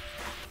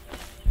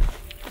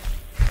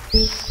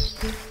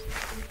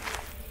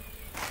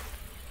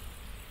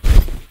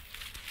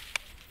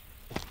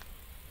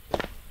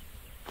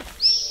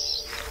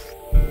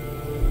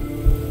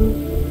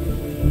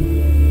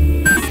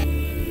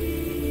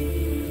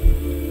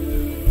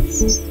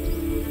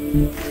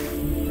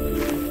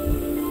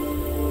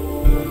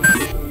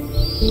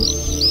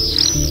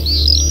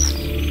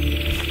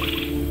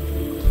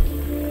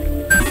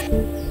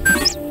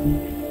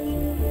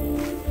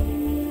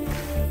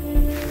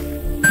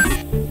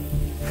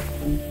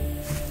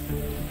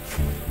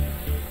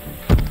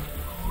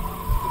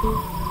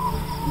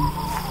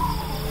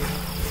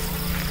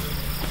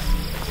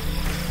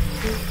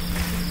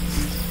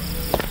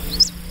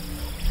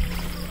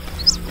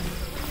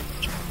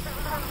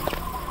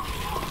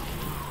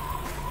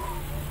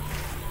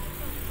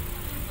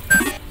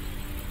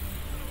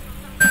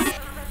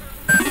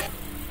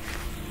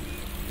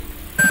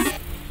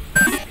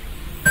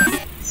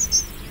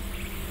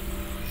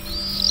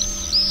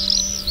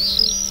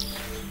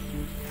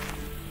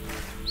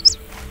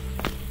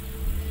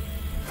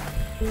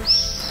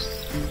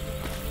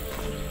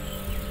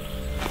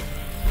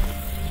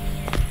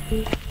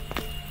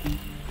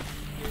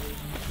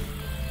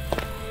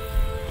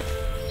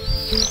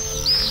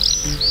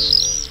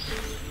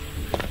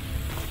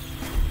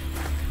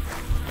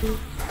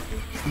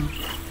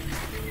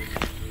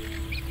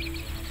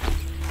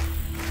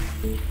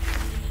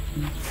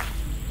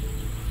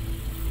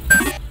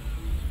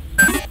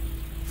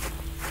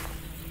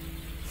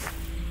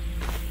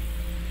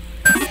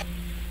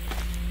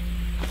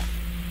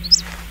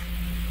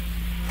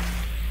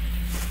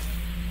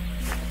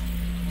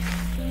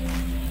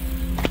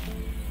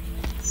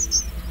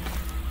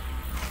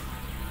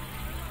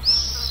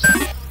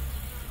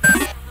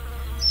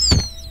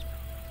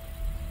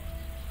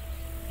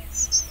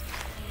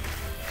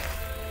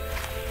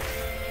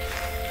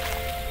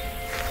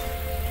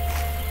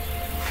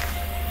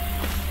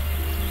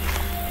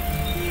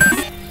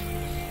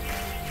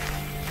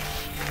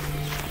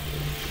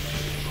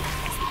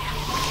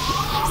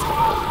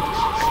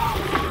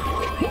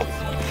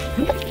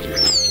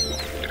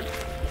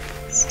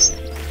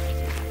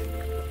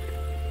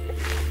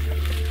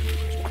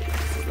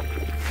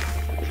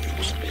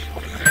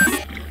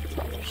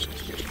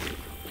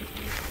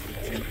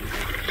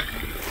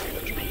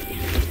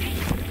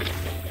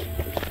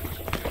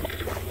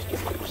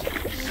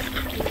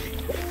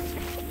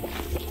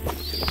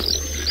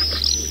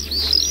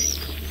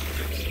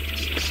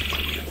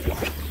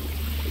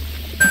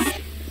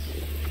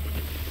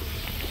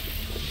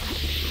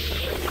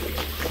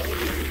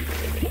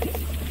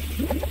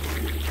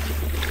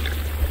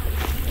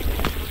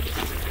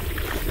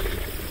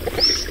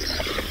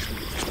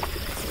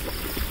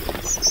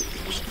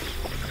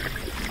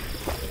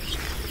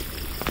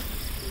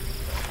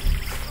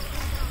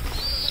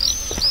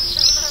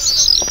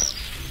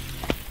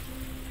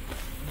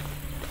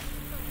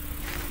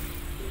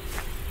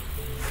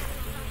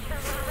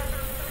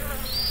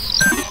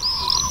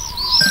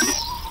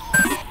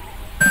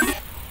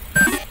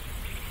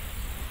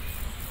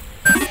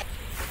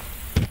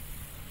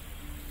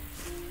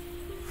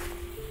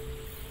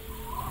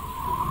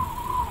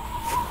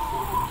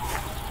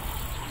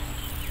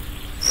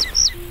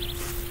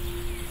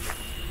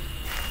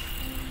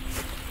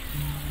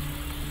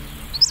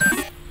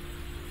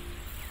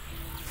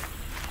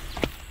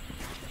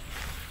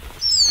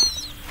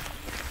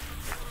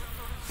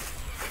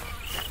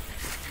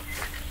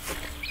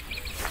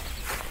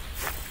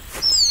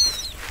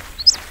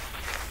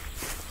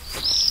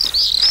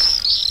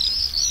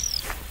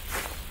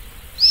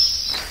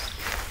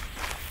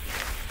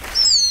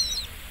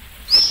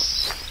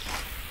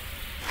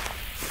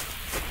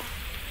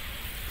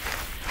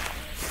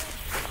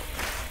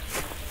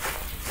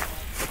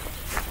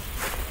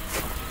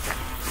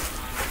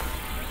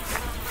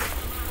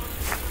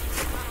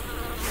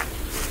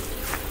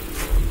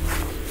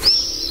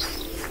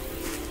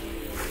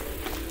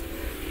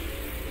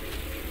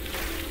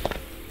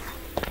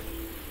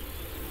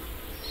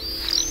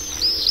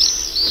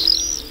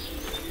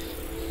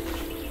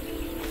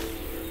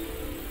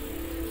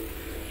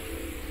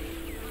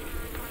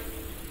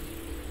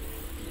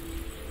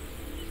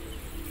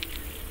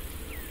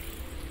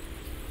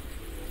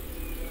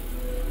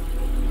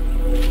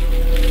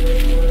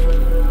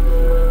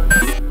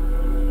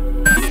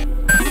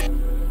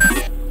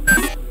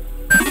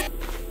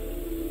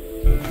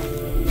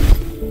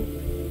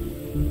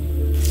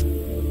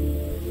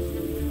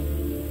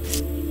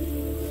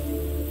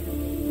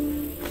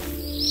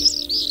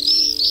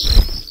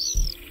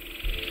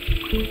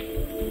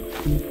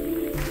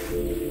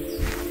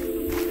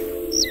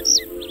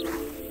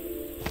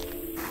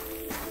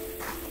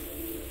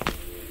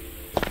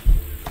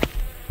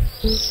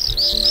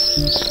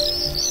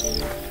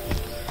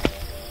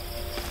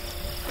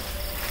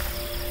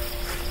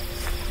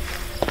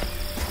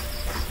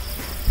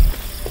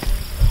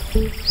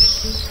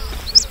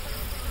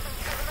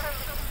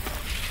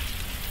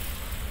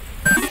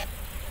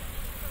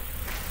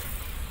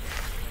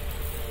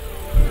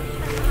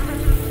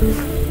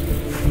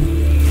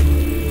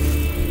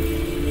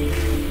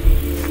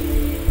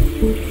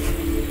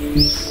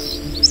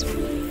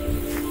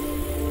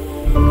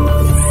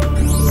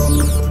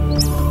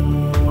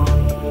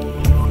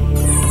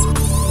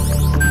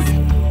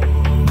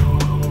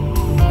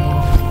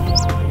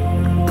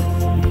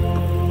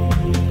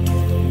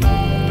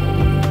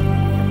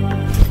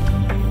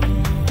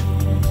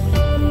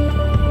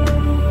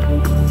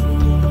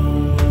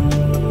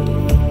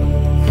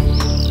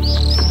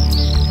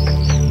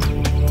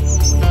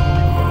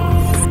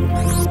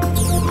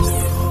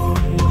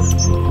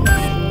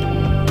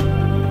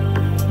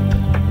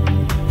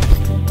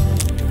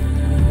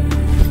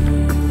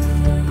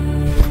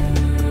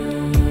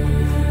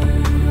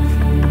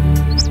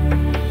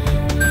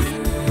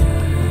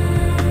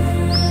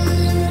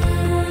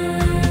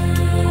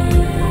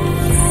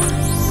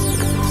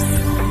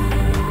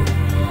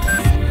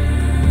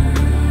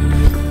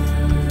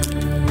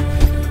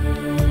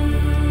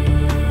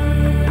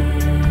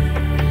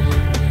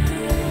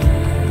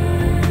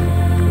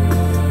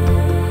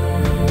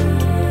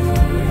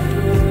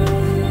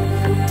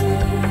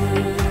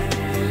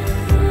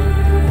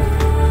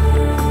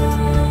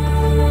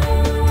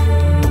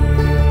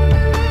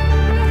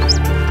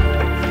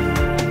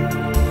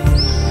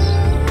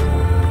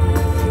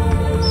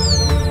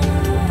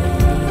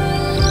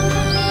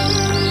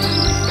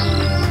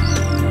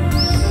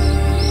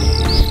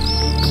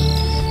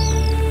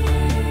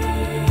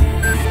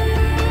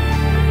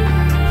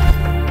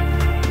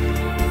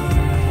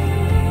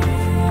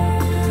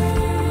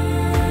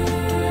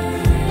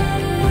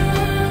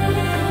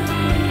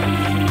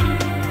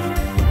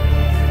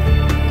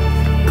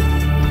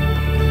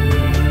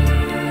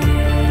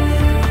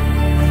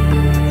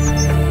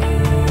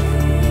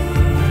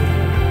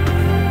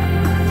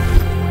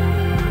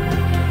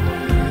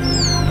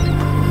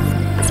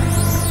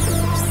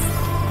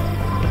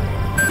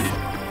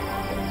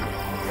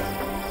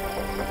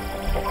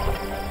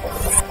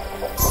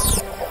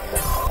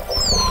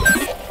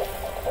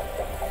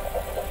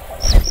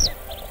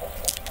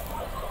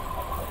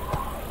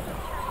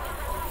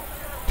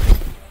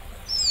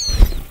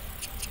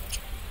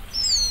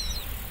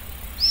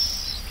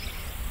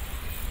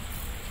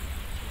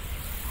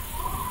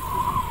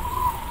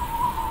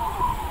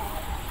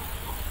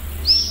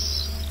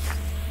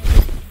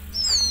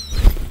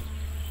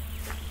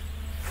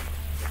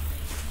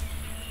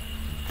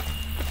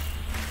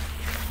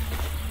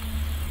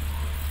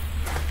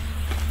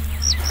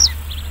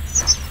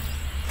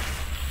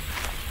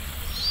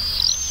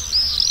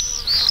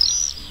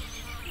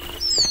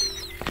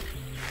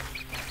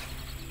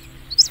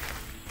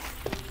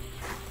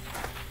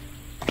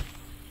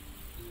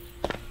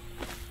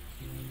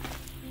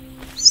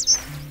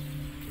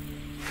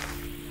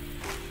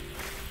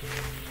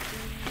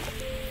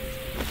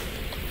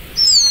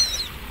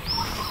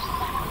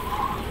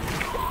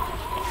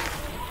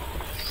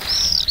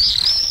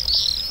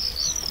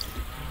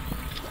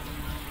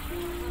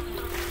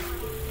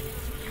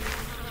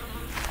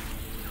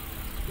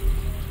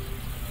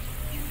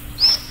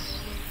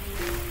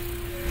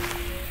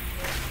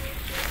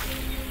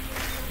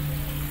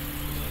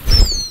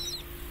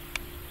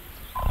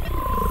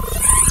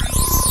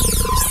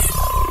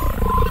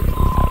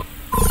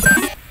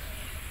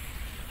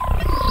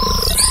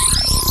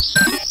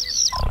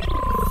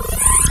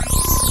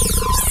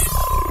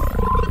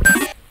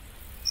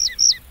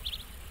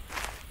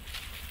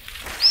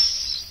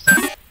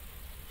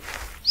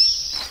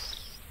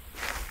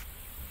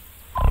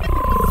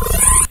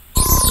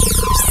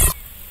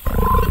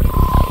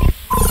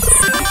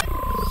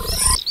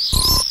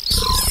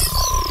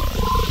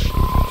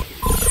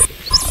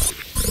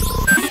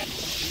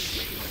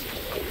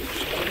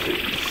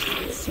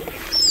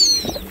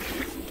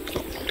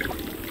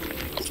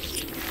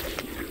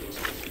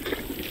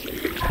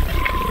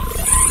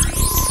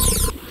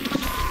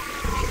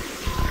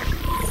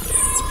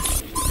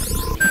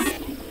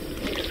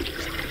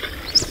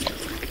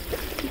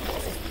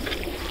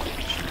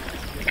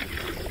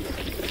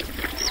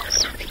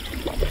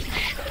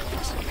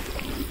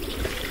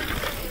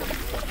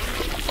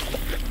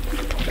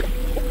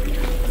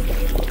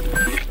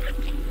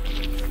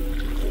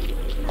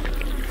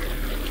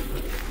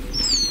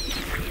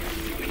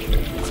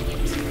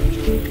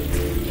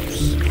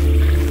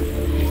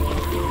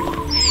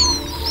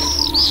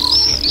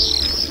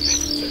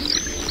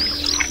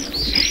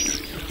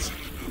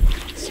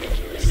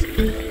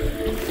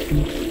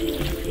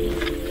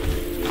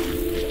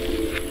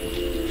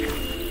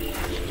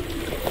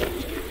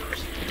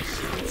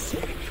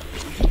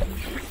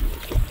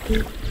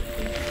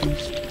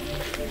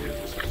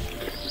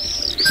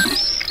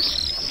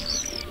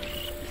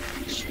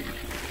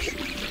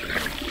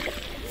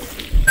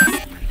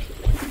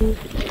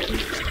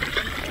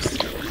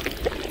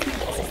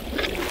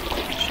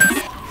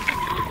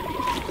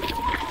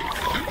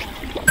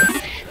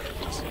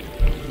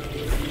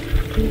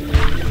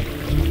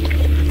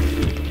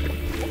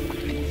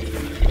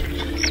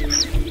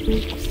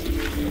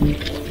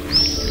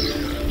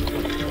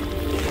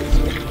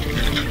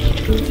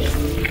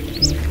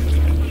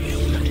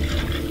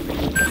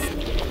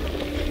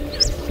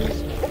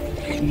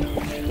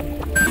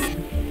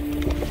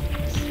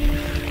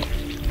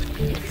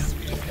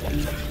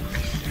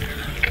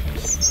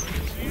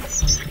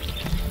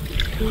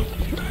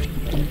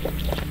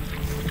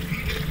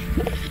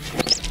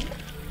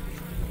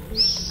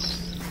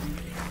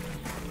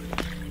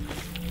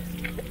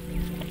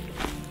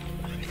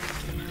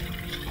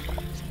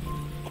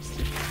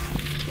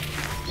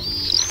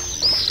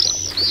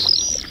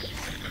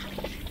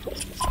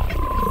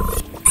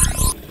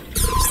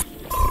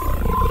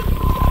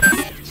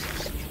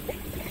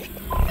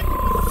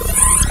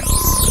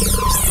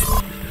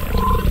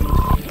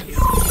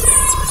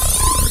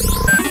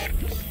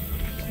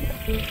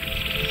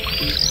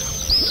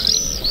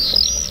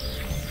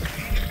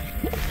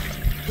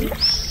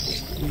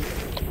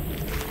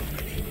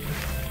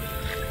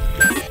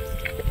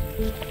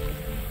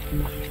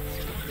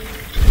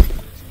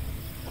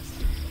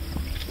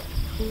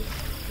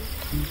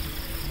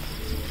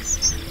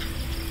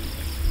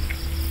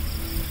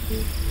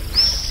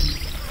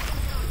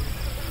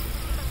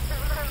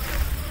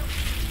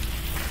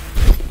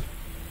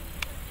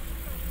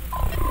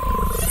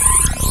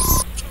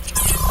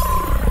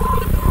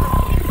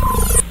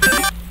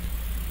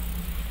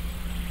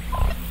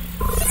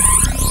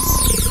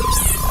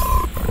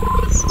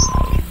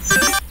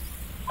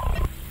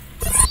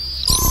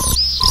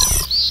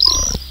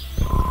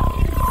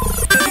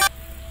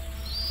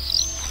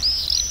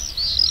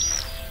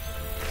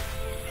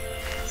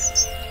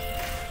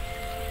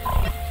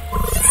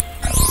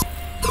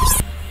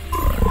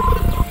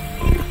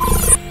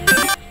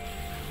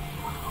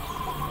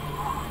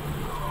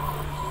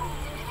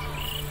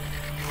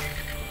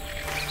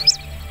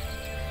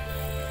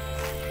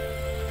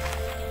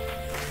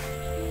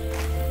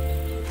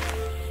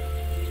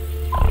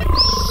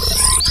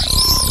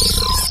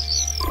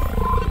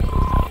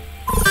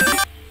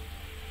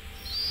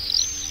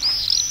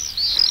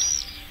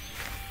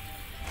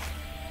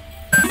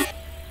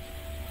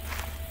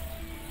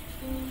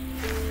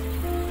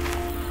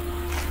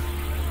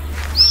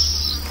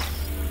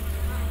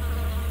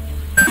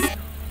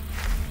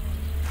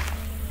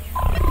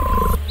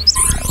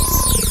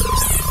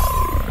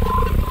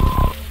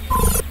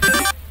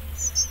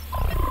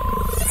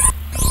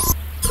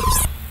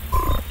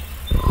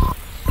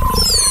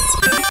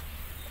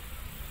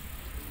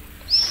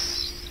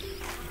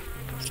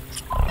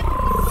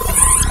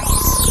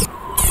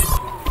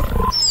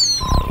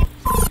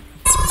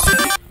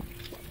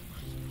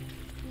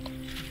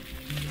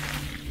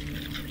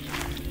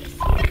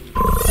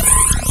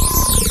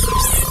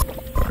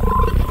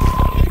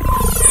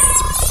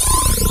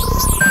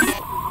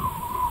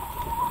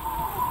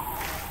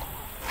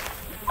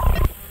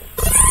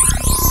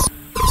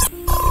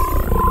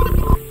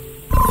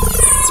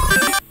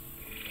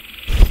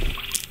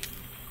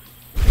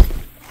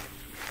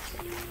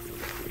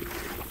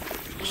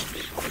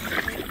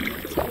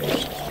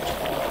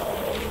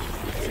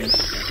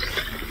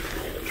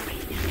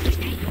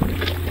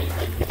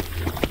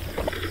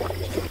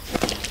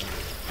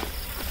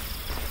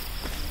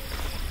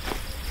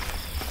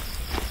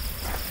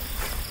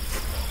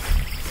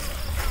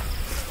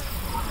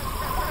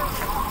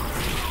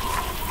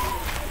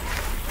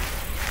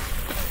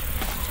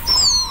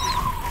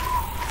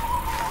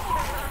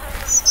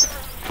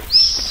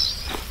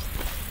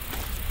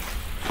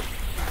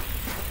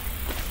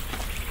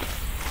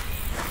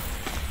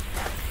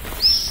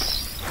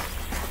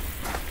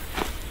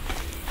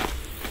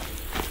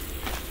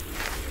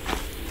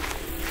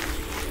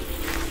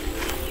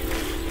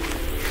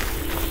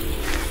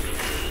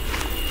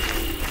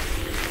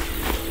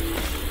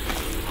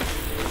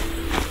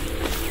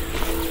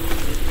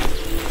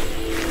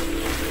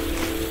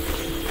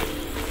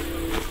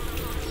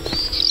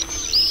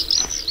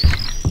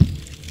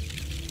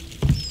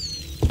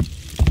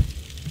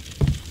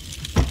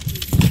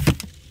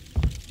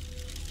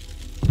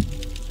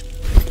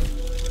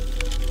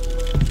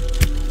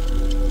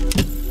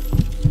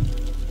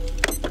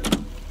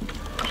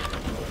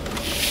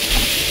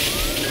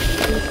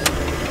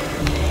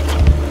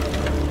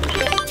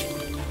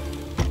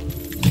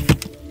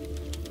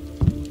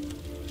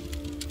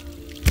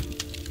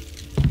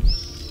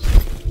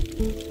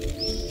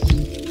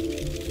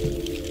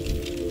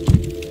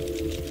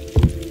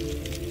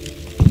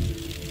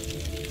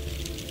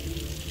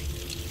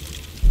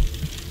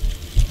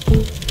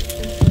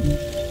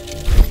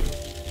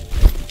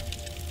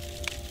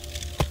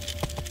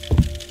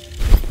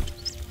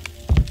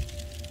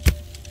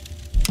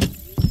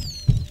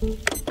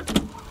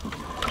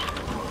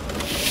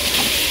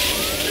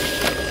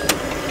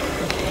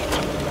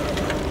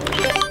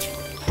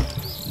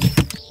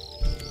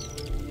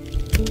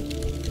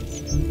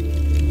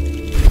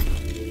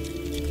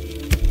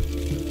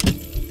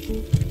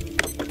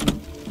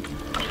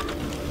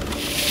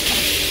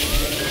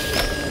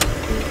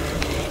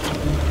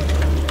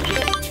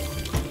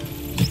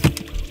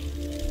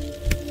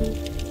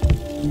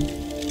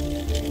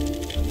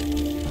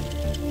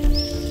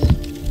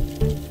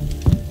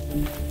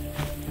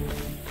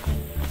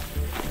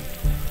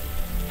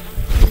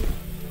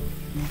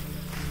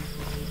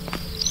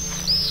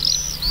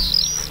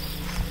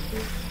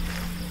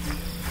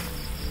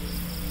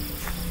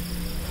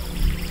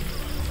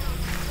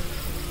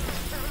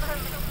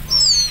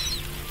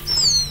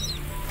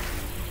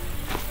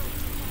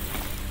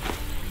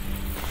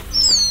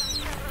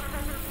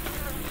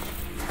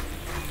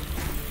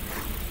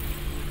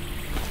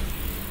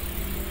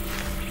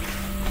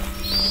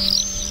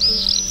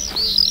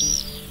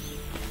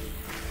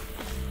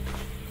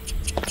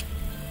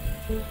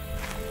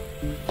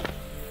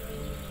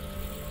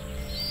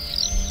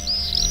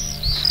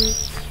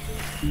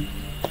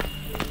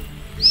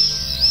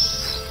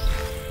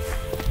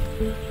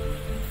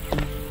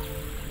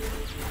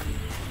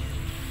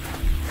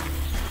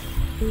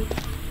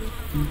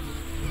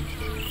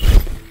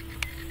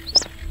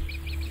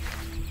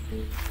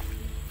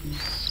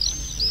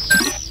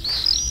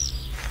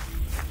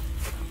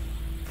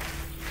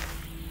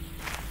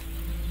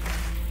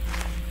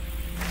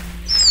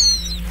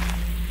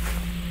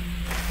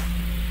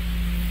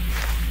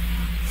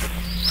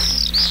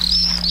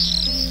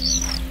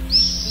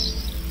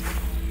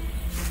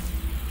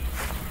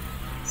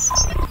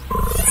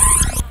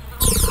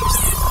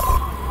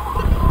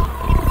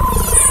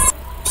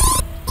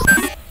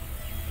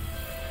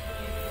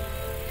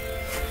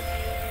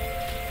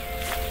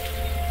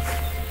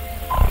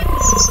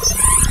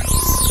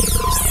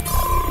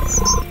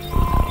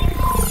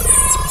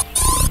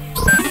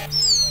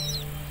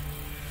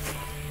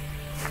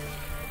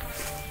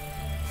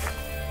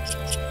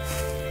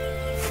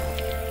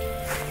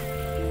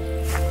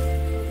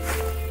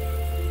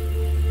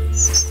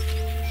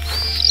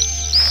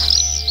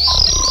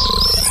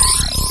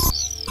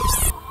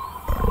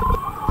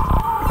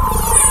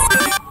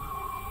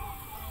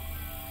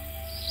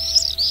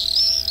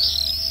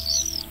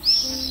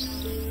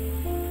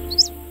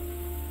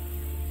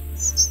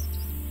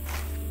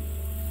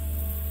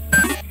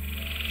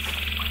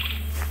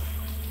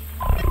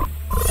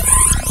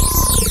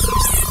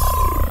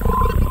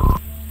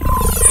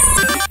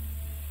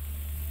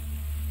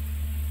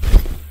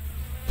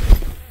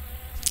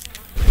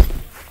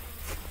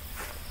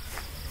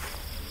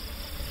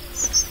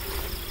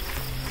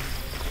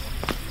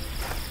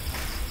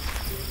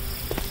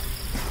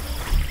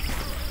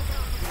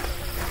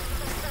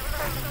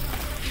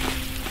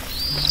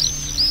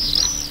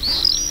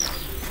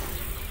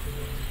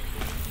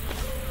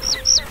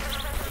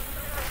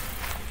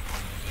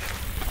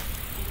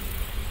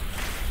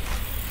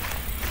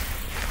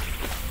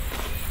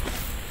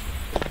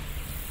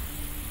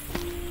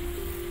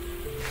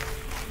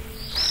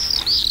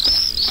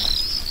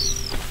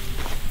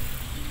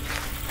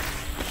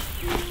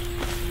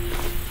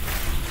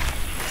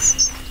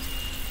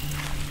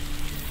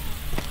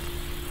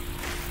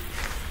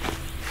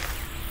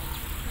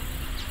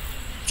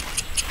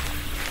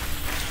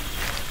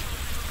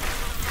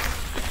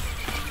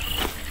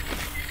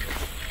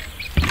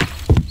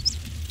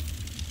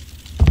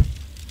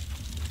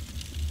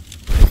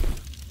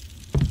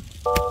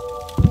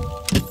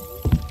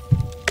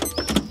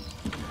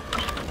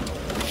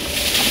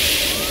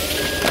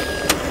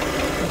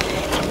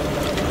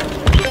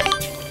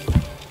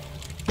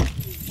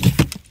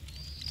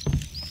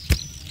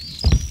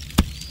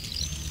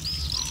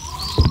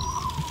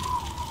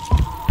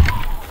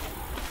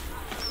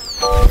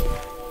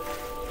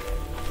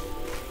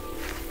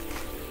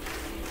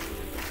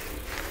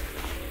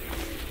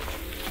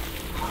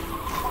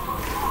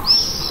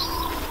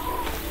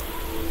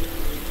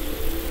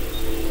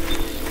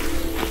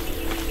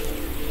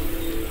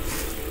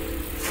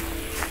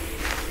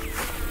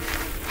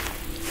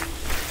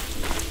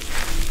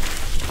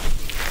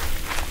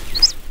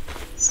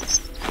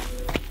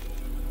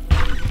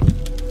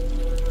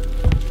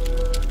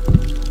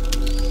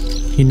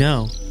 You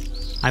know,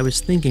 I was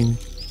thinking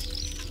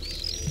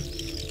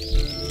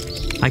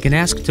I can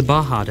ask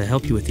Tabaha to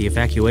help you with the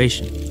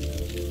evacuation.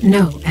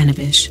 No,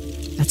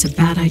 Anabish. That's a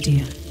bad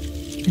idea.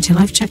 Until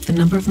I've checked the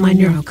number of my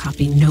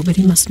neurocopy,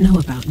 nobody must know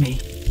about me.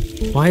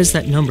 Why is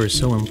that number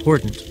so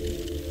important?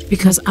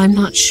 Because I'm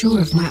not sure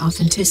of my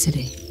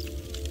authenticity.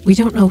 We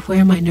don't know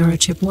where my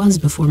neurochip was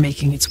before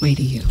making its way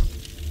to you.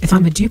 If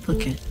I'm a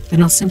duplicate,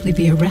 then I'll simply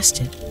be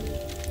arrested.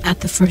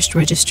 At the first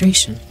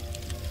registration.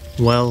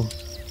 Well,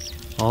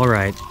 all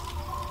right.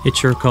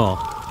 It's your call.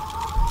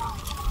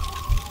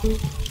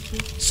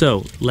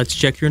 So, let's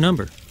check your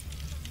number.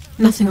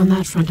 Nothing on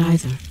that front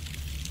either.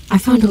 I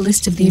found a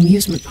list of the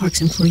amusement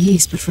park's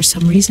employees, but for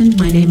some reason,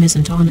 my name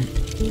isn't on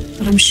it.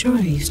 But I'm sure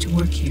I used to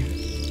work here.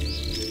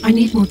 I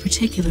need more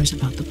particulars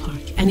about the park,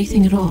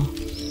 anything at all.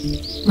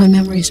 My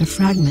memories are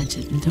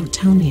fragmented and don't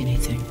tell me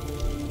anything.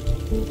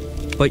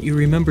 But you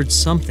remembered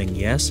something,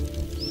 yes?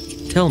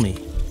 Tell me.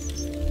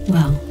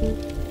 Well,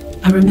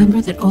 I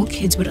remember that all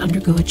kids would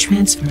undergo a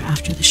transfer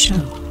after the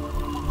show.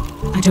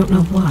 I don't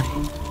know why.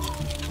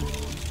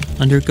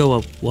 Undergo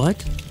a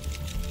what?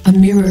 A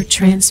mirror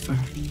transfer.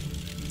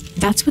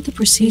 That's what the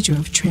procedure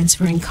of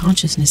transferring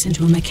consciousness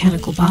into a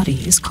mechanical body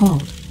is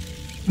called.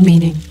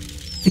 Meaning,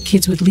 the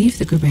kids would leave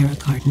the Gerbera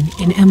garden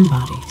in M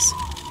bodies.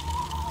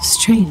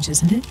 Strange,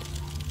 isn't it?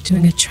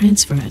 Doing a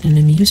transfer at an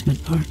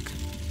amusement park.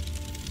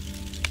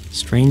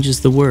 Strange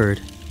is the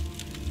word.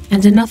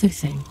 And another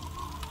thing,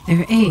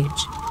 their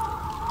age.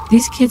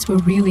 These kids were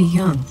really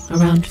young,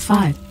 around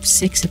 5,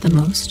 6 at the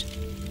most.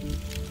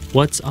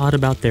 What's odd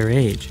about their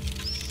age?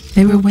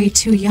 They were way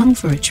too young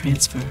for a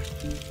transfer.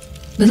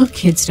 Little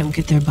kids don't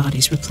get their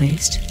bodies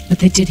replaced, but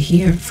they did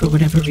here for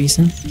whatever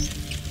reason.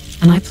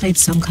 And I played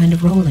some kind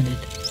of role in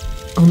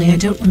it. Only I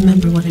don't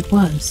remember what it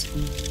was.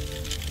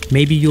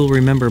 Maybe you'll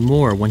remember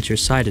more once your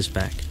sight is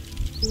back.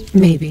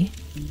 Maybe.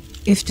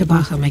 If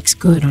Tabaha makes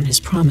good on his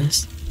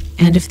promise,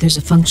 and if there's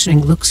a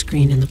functioning look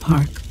screen in the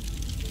park.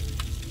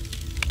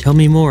 Tell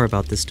me more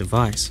about this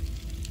device,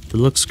 the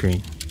look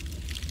screen.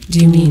 Do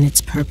you mean its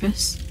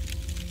purpose?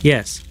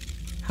 Yes.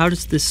 How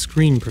does this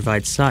screen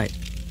provide sight?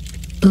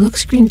 The look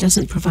screen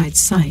doesn't provide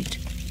sight.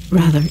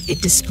 Rather,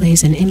 it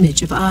displays an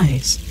image of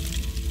eyes.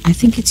 I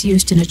think it's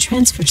used in a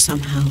transfer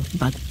somehow,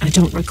 but I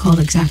don't recall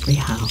exactly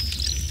how.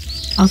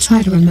 I'll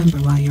try to remember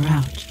while you're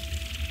out.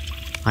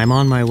 I'm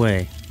on my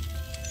way.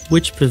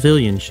 Which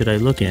pavilion should I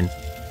look in?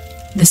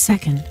 The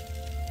second.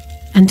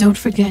 And don't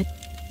forget...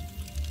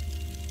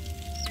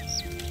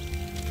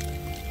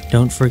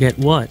 Don't forget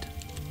what?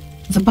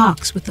 The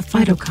box with the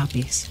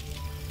phytocopies.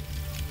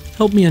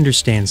 Help me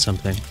understand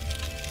something.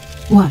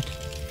 What?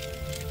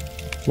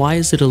 Why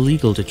is it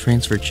illegal to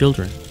transfer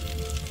children?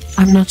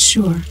 I'm not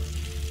sure.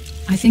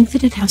 I think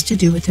that it has to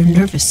do with their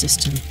nervous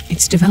system,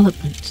 its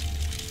development.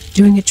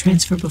 Doing a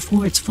transfer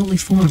before it's fully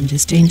formed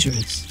is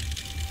dangerous.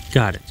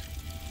 Got it.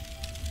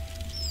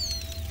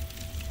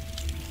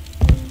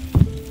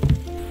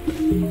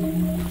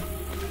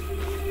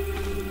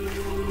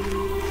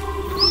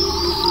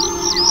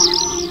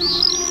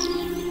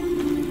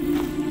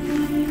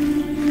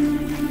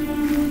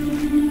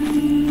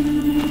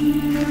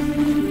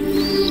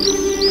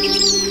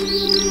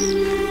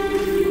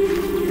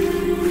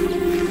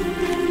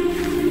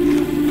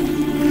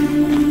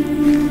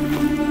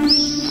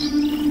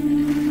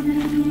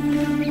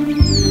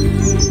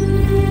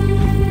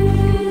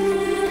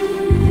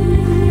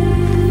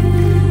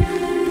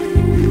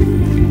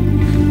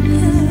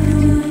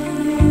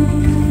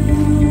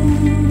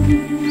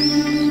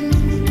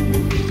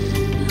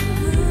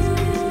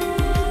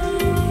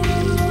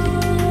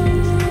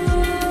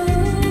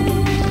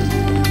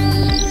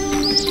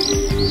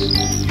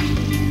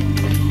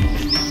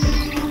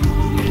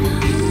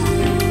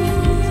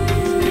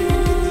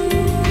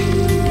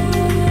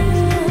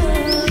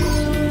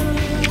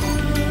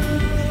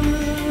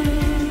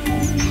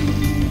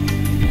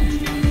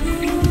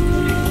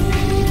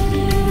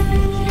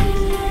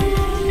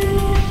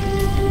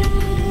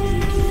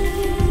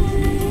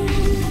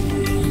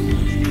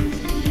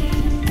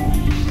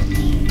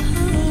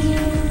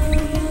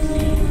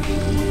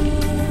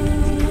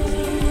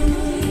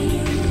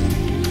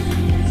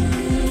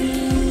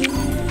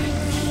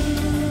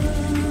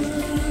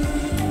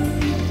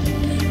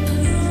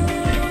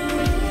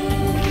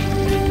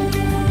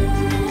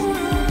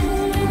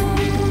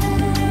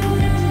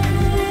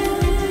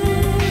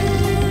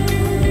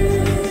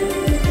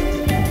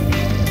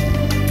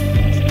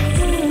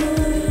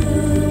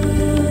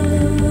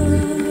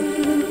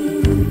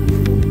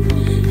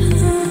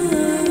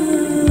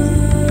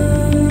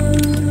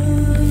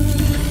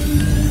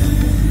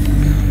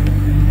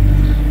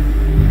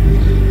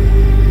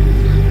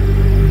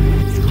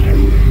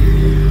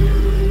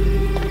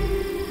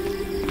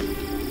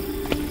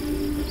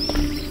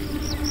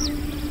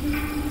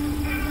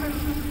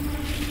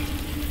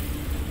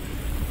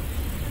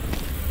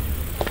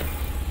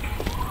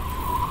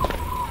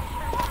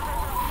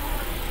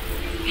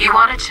 You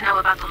wanted to know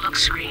about the look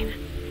screen.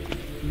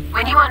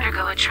 When you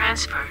undergo a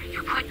transfer,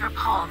 you put your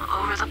palm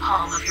over the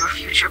palm of your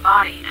future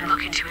body and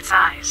look into its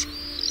eyes.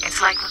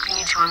 It's like looking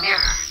into a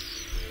mirror.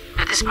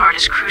 But this part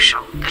is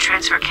crucial. The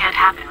transfer can't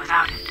happen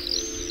without it.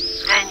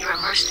 Then you're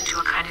immersed into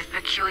a kind of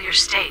peculiar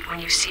state when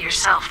you see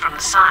yourself from the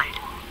side.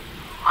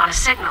 On a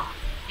signal,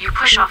 you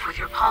push off with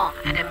your palm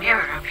and a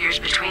mirror appears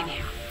between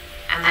you.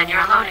 And then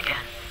you're alone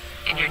again,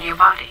 in your new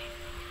body.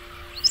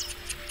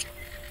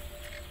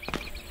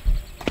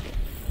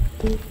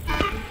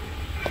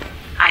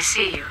 I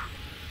see you.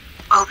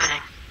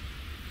 Opening.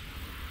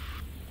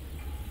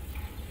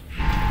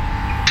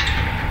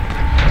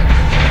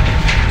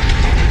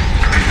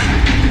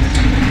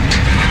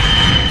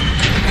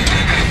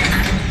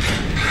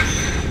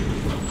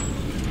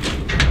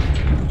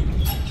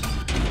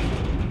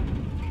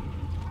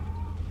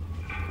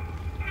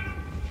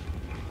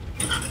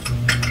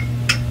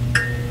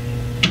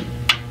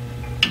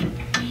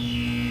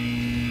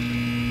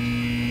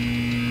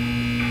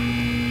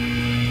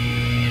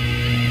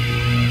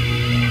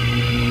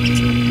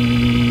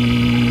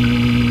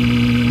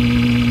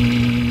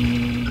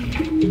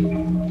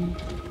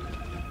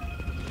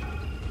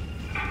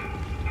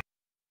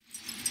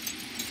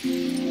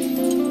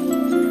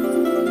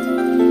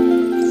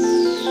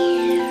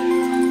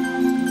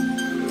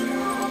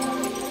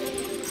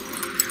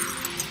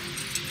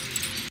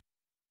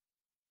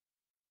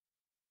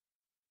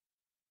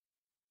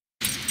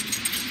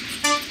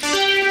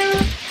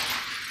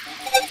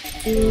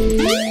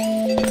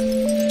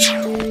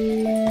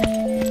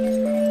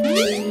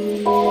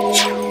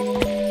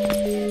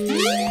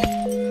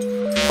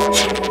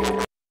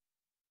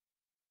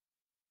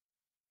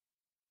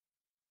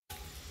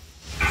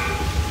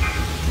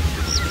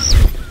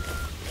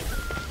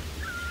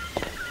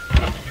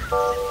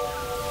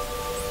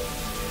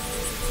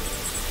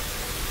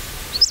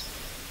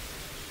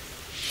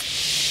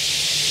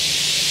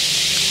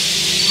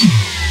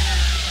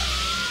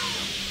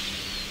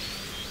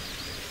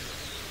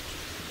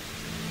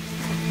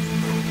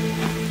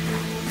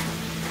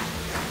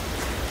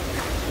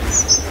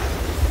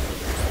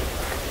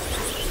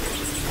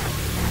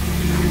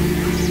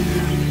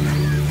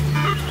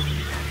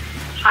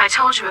 I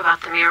told you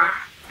about the mirror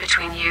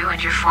between you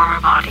and your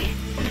former body.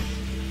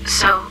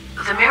 So,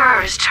 the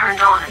mirror is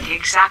turned on at the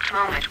exact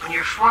moment when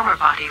your former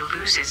body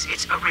loses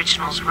its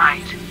original's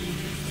right.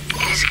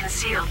 It is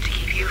concealed to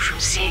keep you from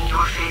seeing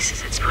your face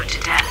as it's put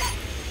to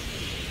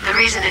death. The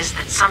reason is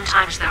that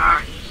sometimes there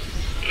are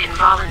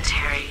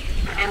involuntary,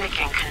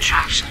 mimicking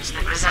contractions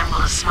that resemble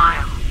a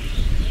smile.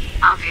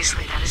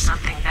 Obviously, that is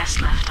something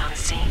best left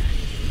unseen.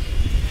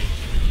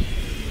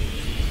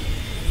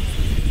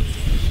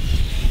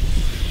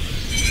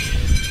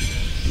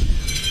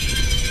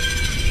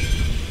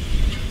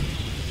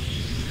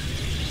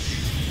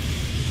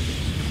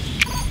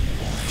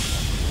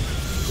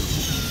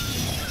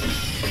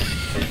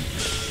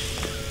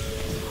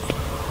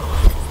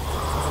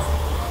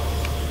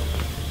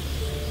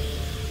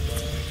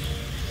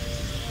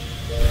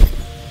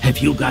 Have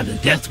you got a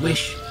death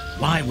wish?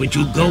 Why would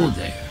you go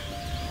there?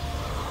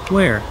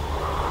 Where?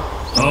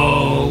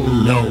 Oh,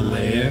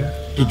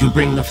 nowhere. Did you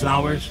bring the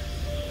flowers?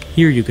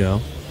 Here you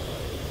go.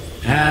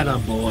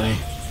 Attaboy.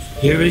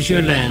 Here is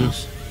your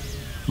lens.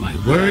 My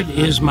word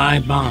is my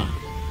bond.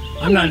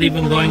 I'm not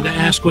even going to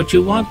ask what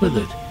you want with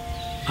it.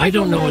 I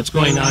don't know what's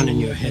going on in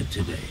your head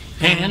today,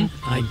 and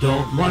I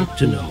don't want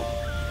to know.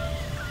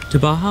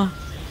 Tabaha,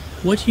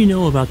 what do you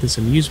know about this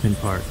amusement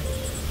park?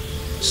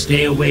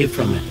 Stay away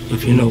from it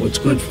if you know what's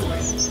good for you.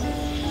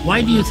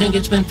 Why do you think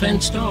it's been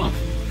fenced off?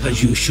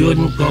 Because you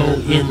shouldn't go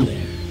in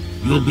there.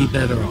 You'll be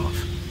better off.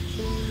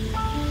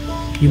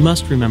 You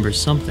must remember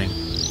something.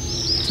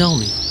 Tell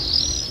me.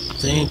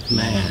 Think,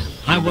 man.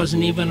 I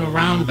wasn't even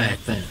around back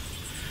then.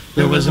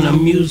 There was an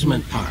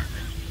amusement park.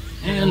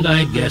 And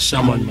I guess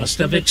someone must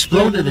have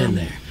exploded in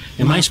there.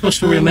 Am I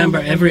supposed to remember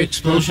every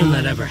explosion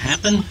that ever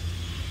happened?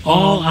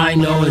 All I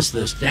know is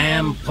this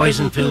damn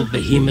poison-filled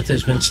behemoth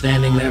has been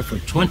standing there for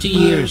 20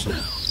 years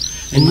now.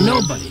 And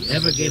nobody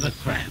ever gave a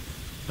crap.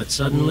 But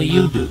suddenly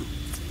you do.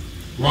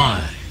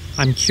 Why?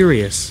 I'm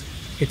curious.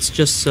 It's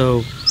just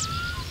so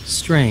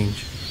strange.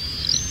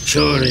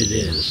 Sure it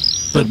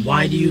is. But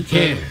why do you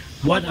care?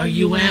 What are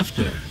you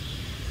after?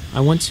 I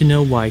want to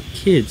know why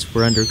kids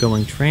were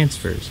undergoing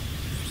transfers.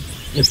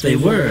 If they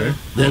were,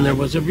 then there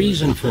was a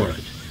reason for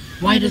it.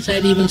 Why does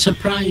that even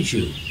surprise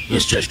you?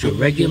 It's just a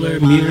regular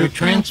mirror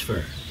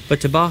transfer. But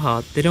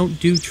Tabaha, they don't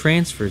do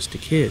transfers to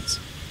kids.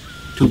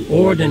 To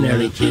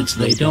ordinary kids,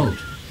 they don't.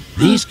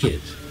 These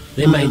kids,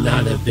 they might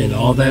not have been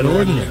all that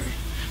ordinary.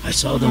 I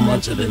saw them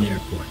once at an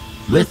airport,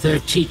 with their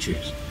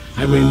teachers.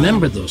 I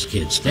remember those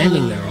kids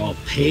standing there all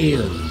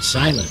pale and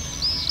silent.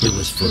 It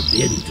was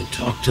forbidden to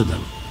talk to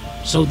them.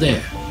 So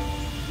there.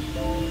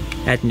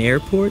 At an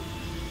airport?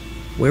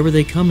 Where were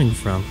they coming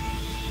from?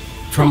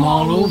 From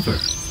all over.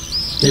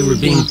 They were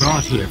being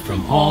brought here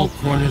from all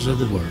corners of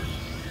the world.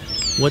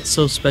 What's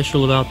so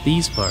special about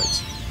these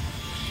parts?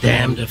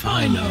 Damned if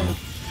I know.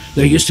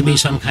 There used to be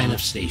some kind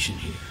of station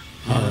here.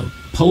 A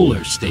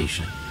polar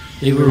station.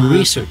 They were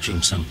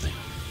researching something.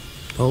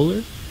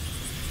 Polar?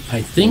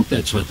 I think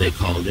that's what they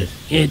called it.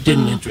 It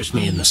didn't interest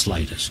me in the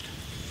slightest.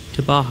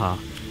 Tabaha,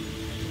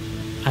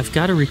 I've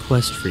got a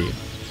request for you.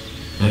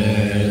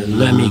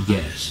 Let me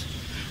guess.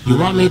 You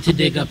want me to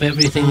dig up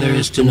everything there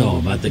is to know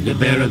about the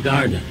Gabera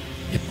Garden?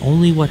 If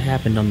only what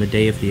happened on the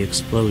day of the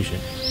explosion.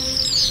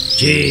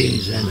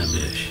 Jeez,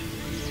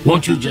 Anabish.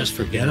 Won't you just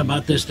forget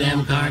about this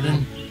damn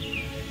garden?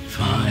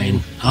 Fine,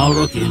 I'll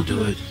look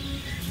into it.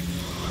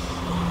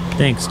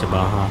 Thanks,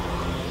 Tabaha.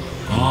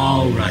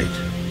 All right,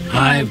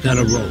 I've got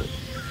to roll.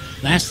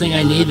 Last thing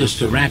I need is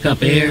to rack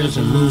up airs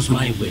and lose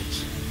my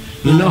wits.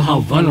 You know how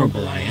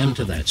vulnerable I am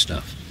to that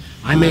stuff.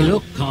 I may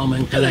look calm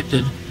and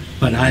collected,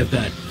 but I've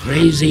got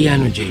crazy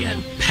energy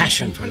and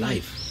passion for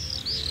life.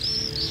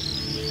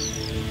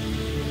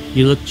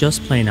 You look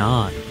just plain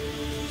odd.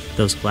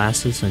 Those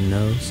glasses and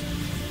nose.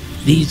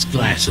 These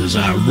glasses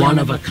are one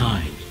of a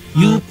kind.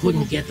 You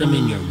couldn't get them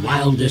in your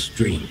wildest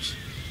dreams.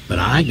 But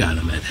I got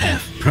them at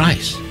half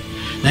price.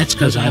 That's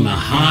because I'm a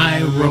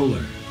high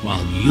roller,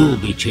 while you'll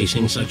be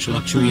chasing such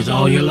luxuries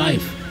all your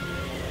life.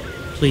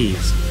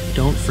 Please,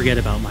 don't forget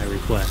about my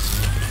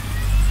request.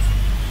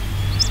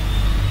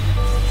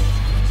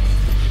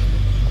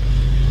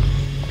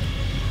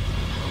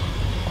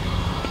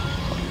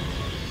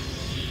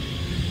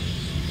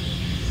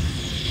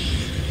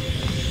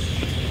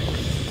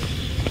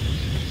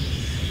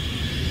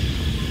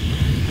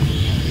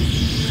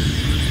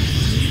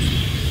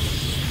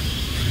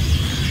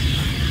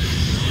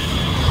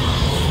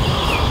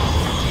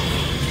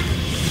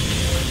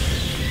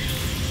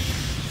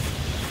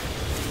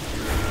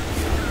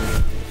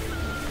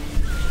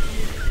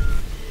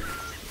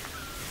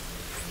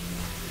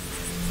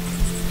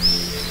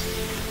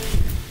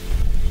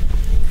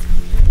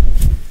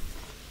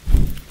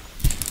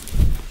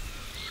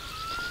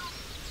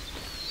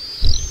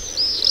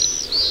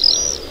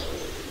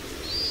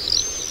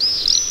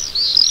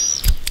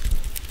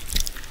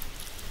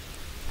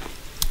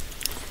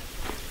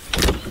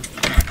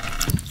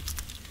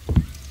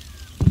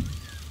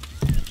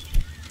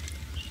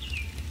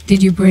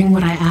 Did you bring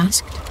what I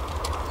asked?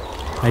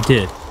 I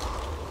did.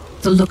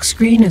 The look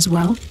screen as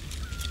well?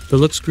 The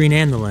look screen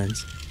and the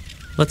lens.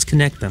 Let's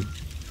connect them.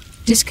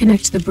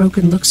 Disconnect the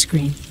broken look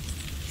screen.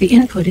 The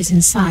input is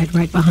inside,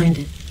 right behind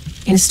it.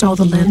 Install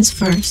the lens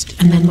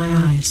first, and then my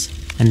eyes.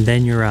 And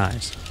then your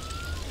eyes.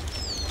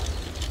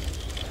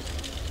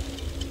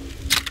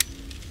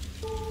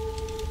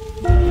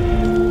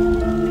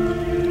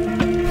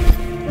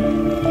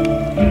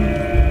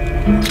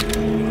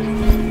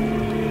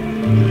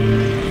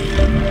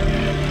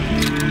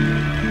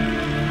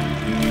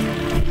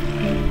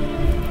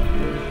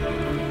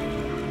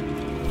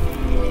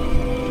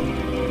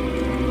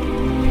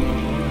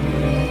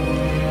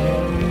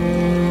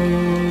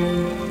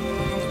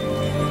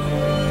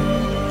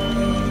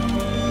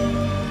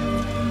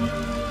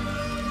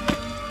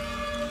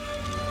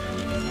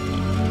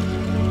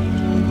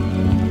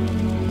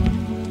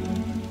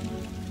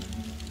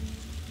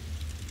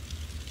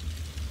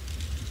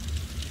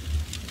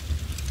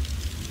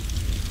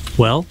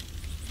 Well?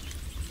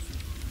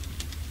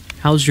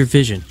 How's your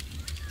vision?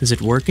 Is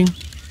it working?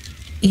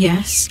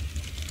 Yes.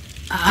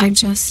 I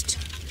just...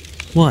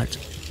 What?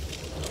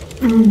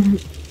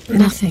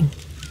 Nothing.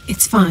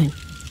 It's fine.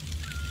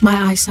 My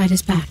eyesight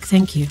is back,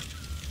 thank you.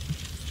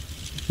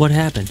 What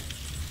happened?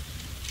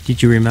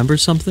 Did you remember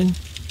something?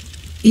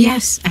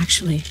 Yes,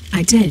 actually,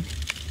 I did.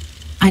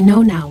 I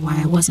know now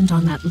why I wasn't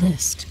on that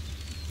list.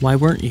 Why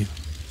weren't you?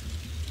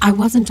 I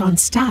wasn't on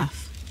staff.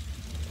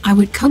 I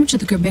would come to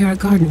the Gerbera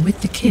Garden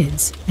with the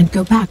kids and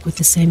go back with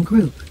the same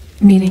group,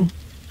 meaning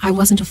I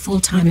wasn't a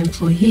full-time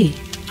employee.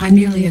 I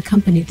merely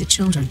accompanied the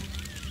children.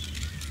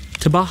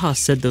 Tabaha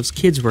said those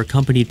kids were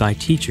accompanied by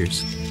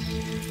teachers.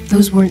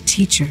 Those weren't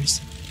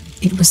teachers.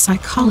 It was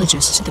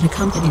psychologists that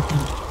accompanied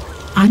them.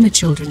 I'm a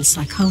children's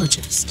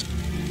psychologist.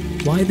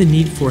 Why the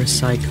need for a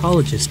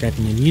psychologist at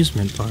an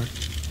amusement park?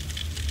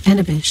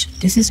 Anabish,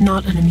 this is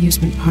not an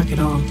amusement park at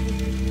all.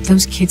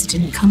 Those kids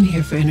didn't come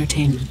here for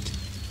entertainment.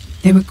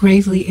 They were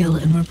gravely ill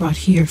and were brought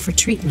here for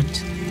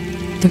treatment.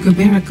 The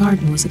Gerbera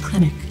Garden was a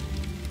clinic.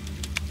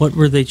 What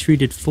were they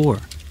treated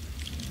for?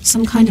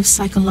 Some kind of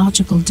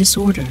psychological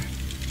disorder.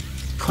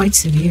 Quite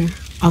severe,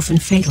 often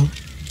fatal.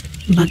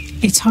 But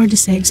it's hard to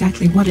say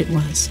exactly what it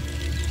was.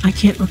 I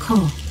can't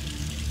recall.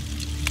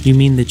 You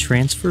mean the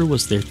transfer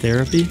was their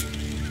therapy?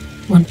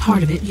 One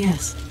part of it,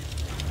 yes.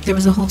 There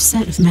was a whole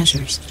set of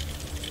measures.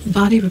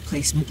 Body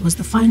replacement was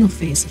the final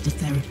phase of the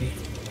therapy.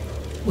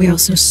 We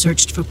also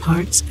searched for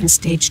parts and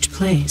staged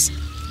plays.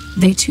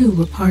 They too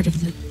were part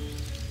of the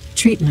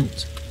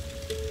treatment.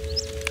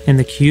 And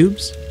the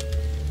cubes?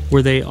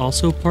 Were they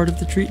also part of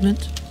the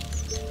treatment?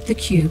 The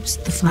cubes,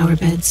 the flower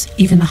beds,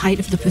 even the height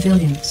of the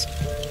pavilions.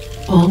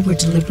 All were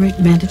deliberate,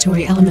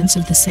 mandatory elements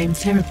of the same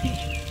therapy.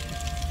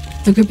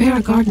 The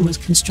Gerbera Garden was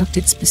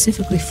constructed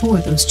specifically for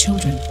those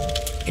children.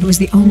 It was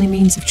the only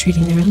means of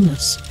treating their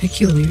illness,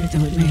 peculiar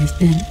though it may have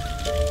been.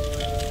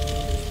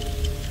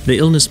 The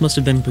illness must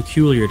have been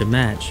peculiar to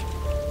match.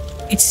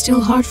 It's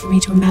still hard for me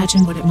to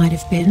imagine what it might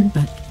have been,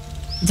 but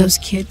those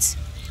kids,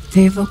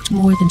 they evoked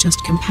more than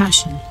just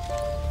compassion.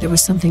 There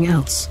was something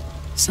else,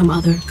 some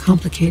other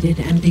complicated,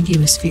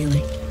 ambiguous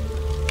feeling.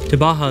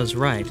 Tabaha is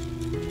right.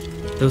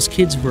 Those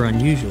kids were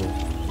unusual.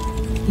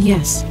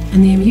 Yes,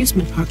 and the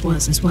amusement park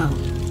was as well.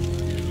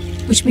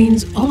 Which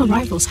means all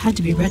arrivals had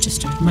to be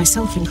registered,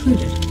 myself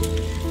included.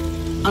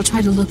 I'll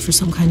try to look for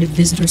some kind of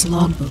visitor's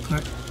logbook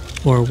or...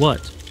 Or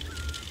what?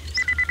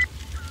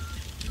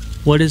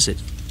 What is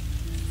it?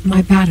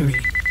 My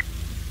battery.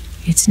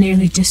 It's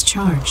nearly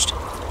discharged.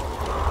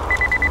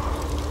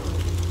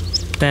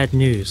 Bad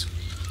news.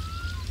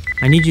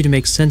 I need you to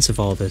make sense of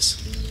all this.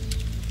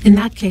 In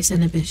that case,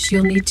 Anabish,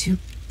 you'll need to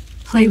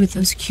play with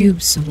those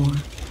cubes some more.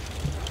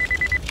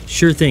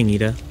 Sure thing,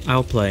 Ida.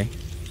 I'll play.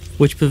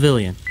 Which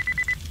pavilion?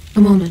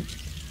 A moment.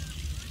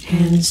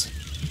 Hands,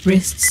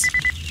 wrists.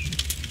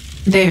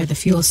 There, the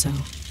fuel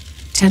cell.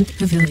 10th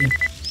pavilion.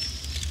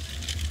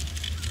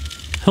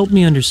 Help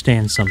me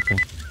understand something.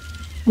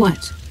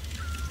 What?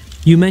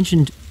 You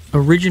mentioned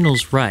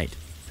original's right.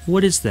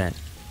 What is that?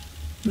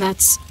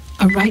 That's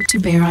a right to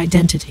bear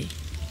identity.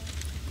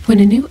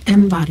 When a new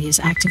M-body is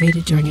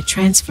activated during a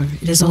transfer,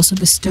 it is also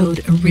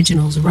bestowed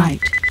original's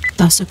right,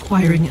 thus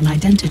acquiring an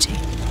identity.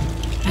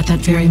 At that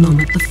very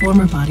moment, the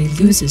former body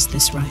loses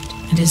this right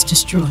and is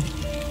destroyed.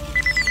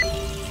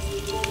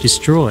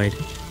 Destroyed?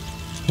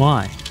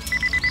 Why?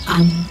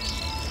 I'm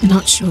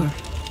not sure.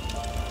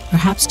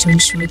 Perhaps to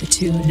ensure the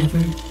two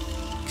never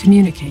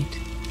communicate.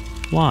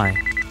 Why?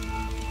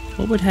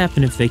 What would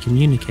happen if they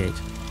communicate?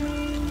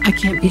 I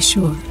can't be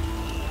sure.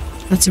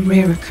 That's a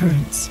rare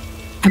occurrence.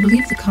 I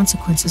believe the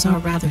consequences are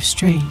rather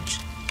strange.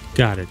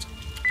 Got it.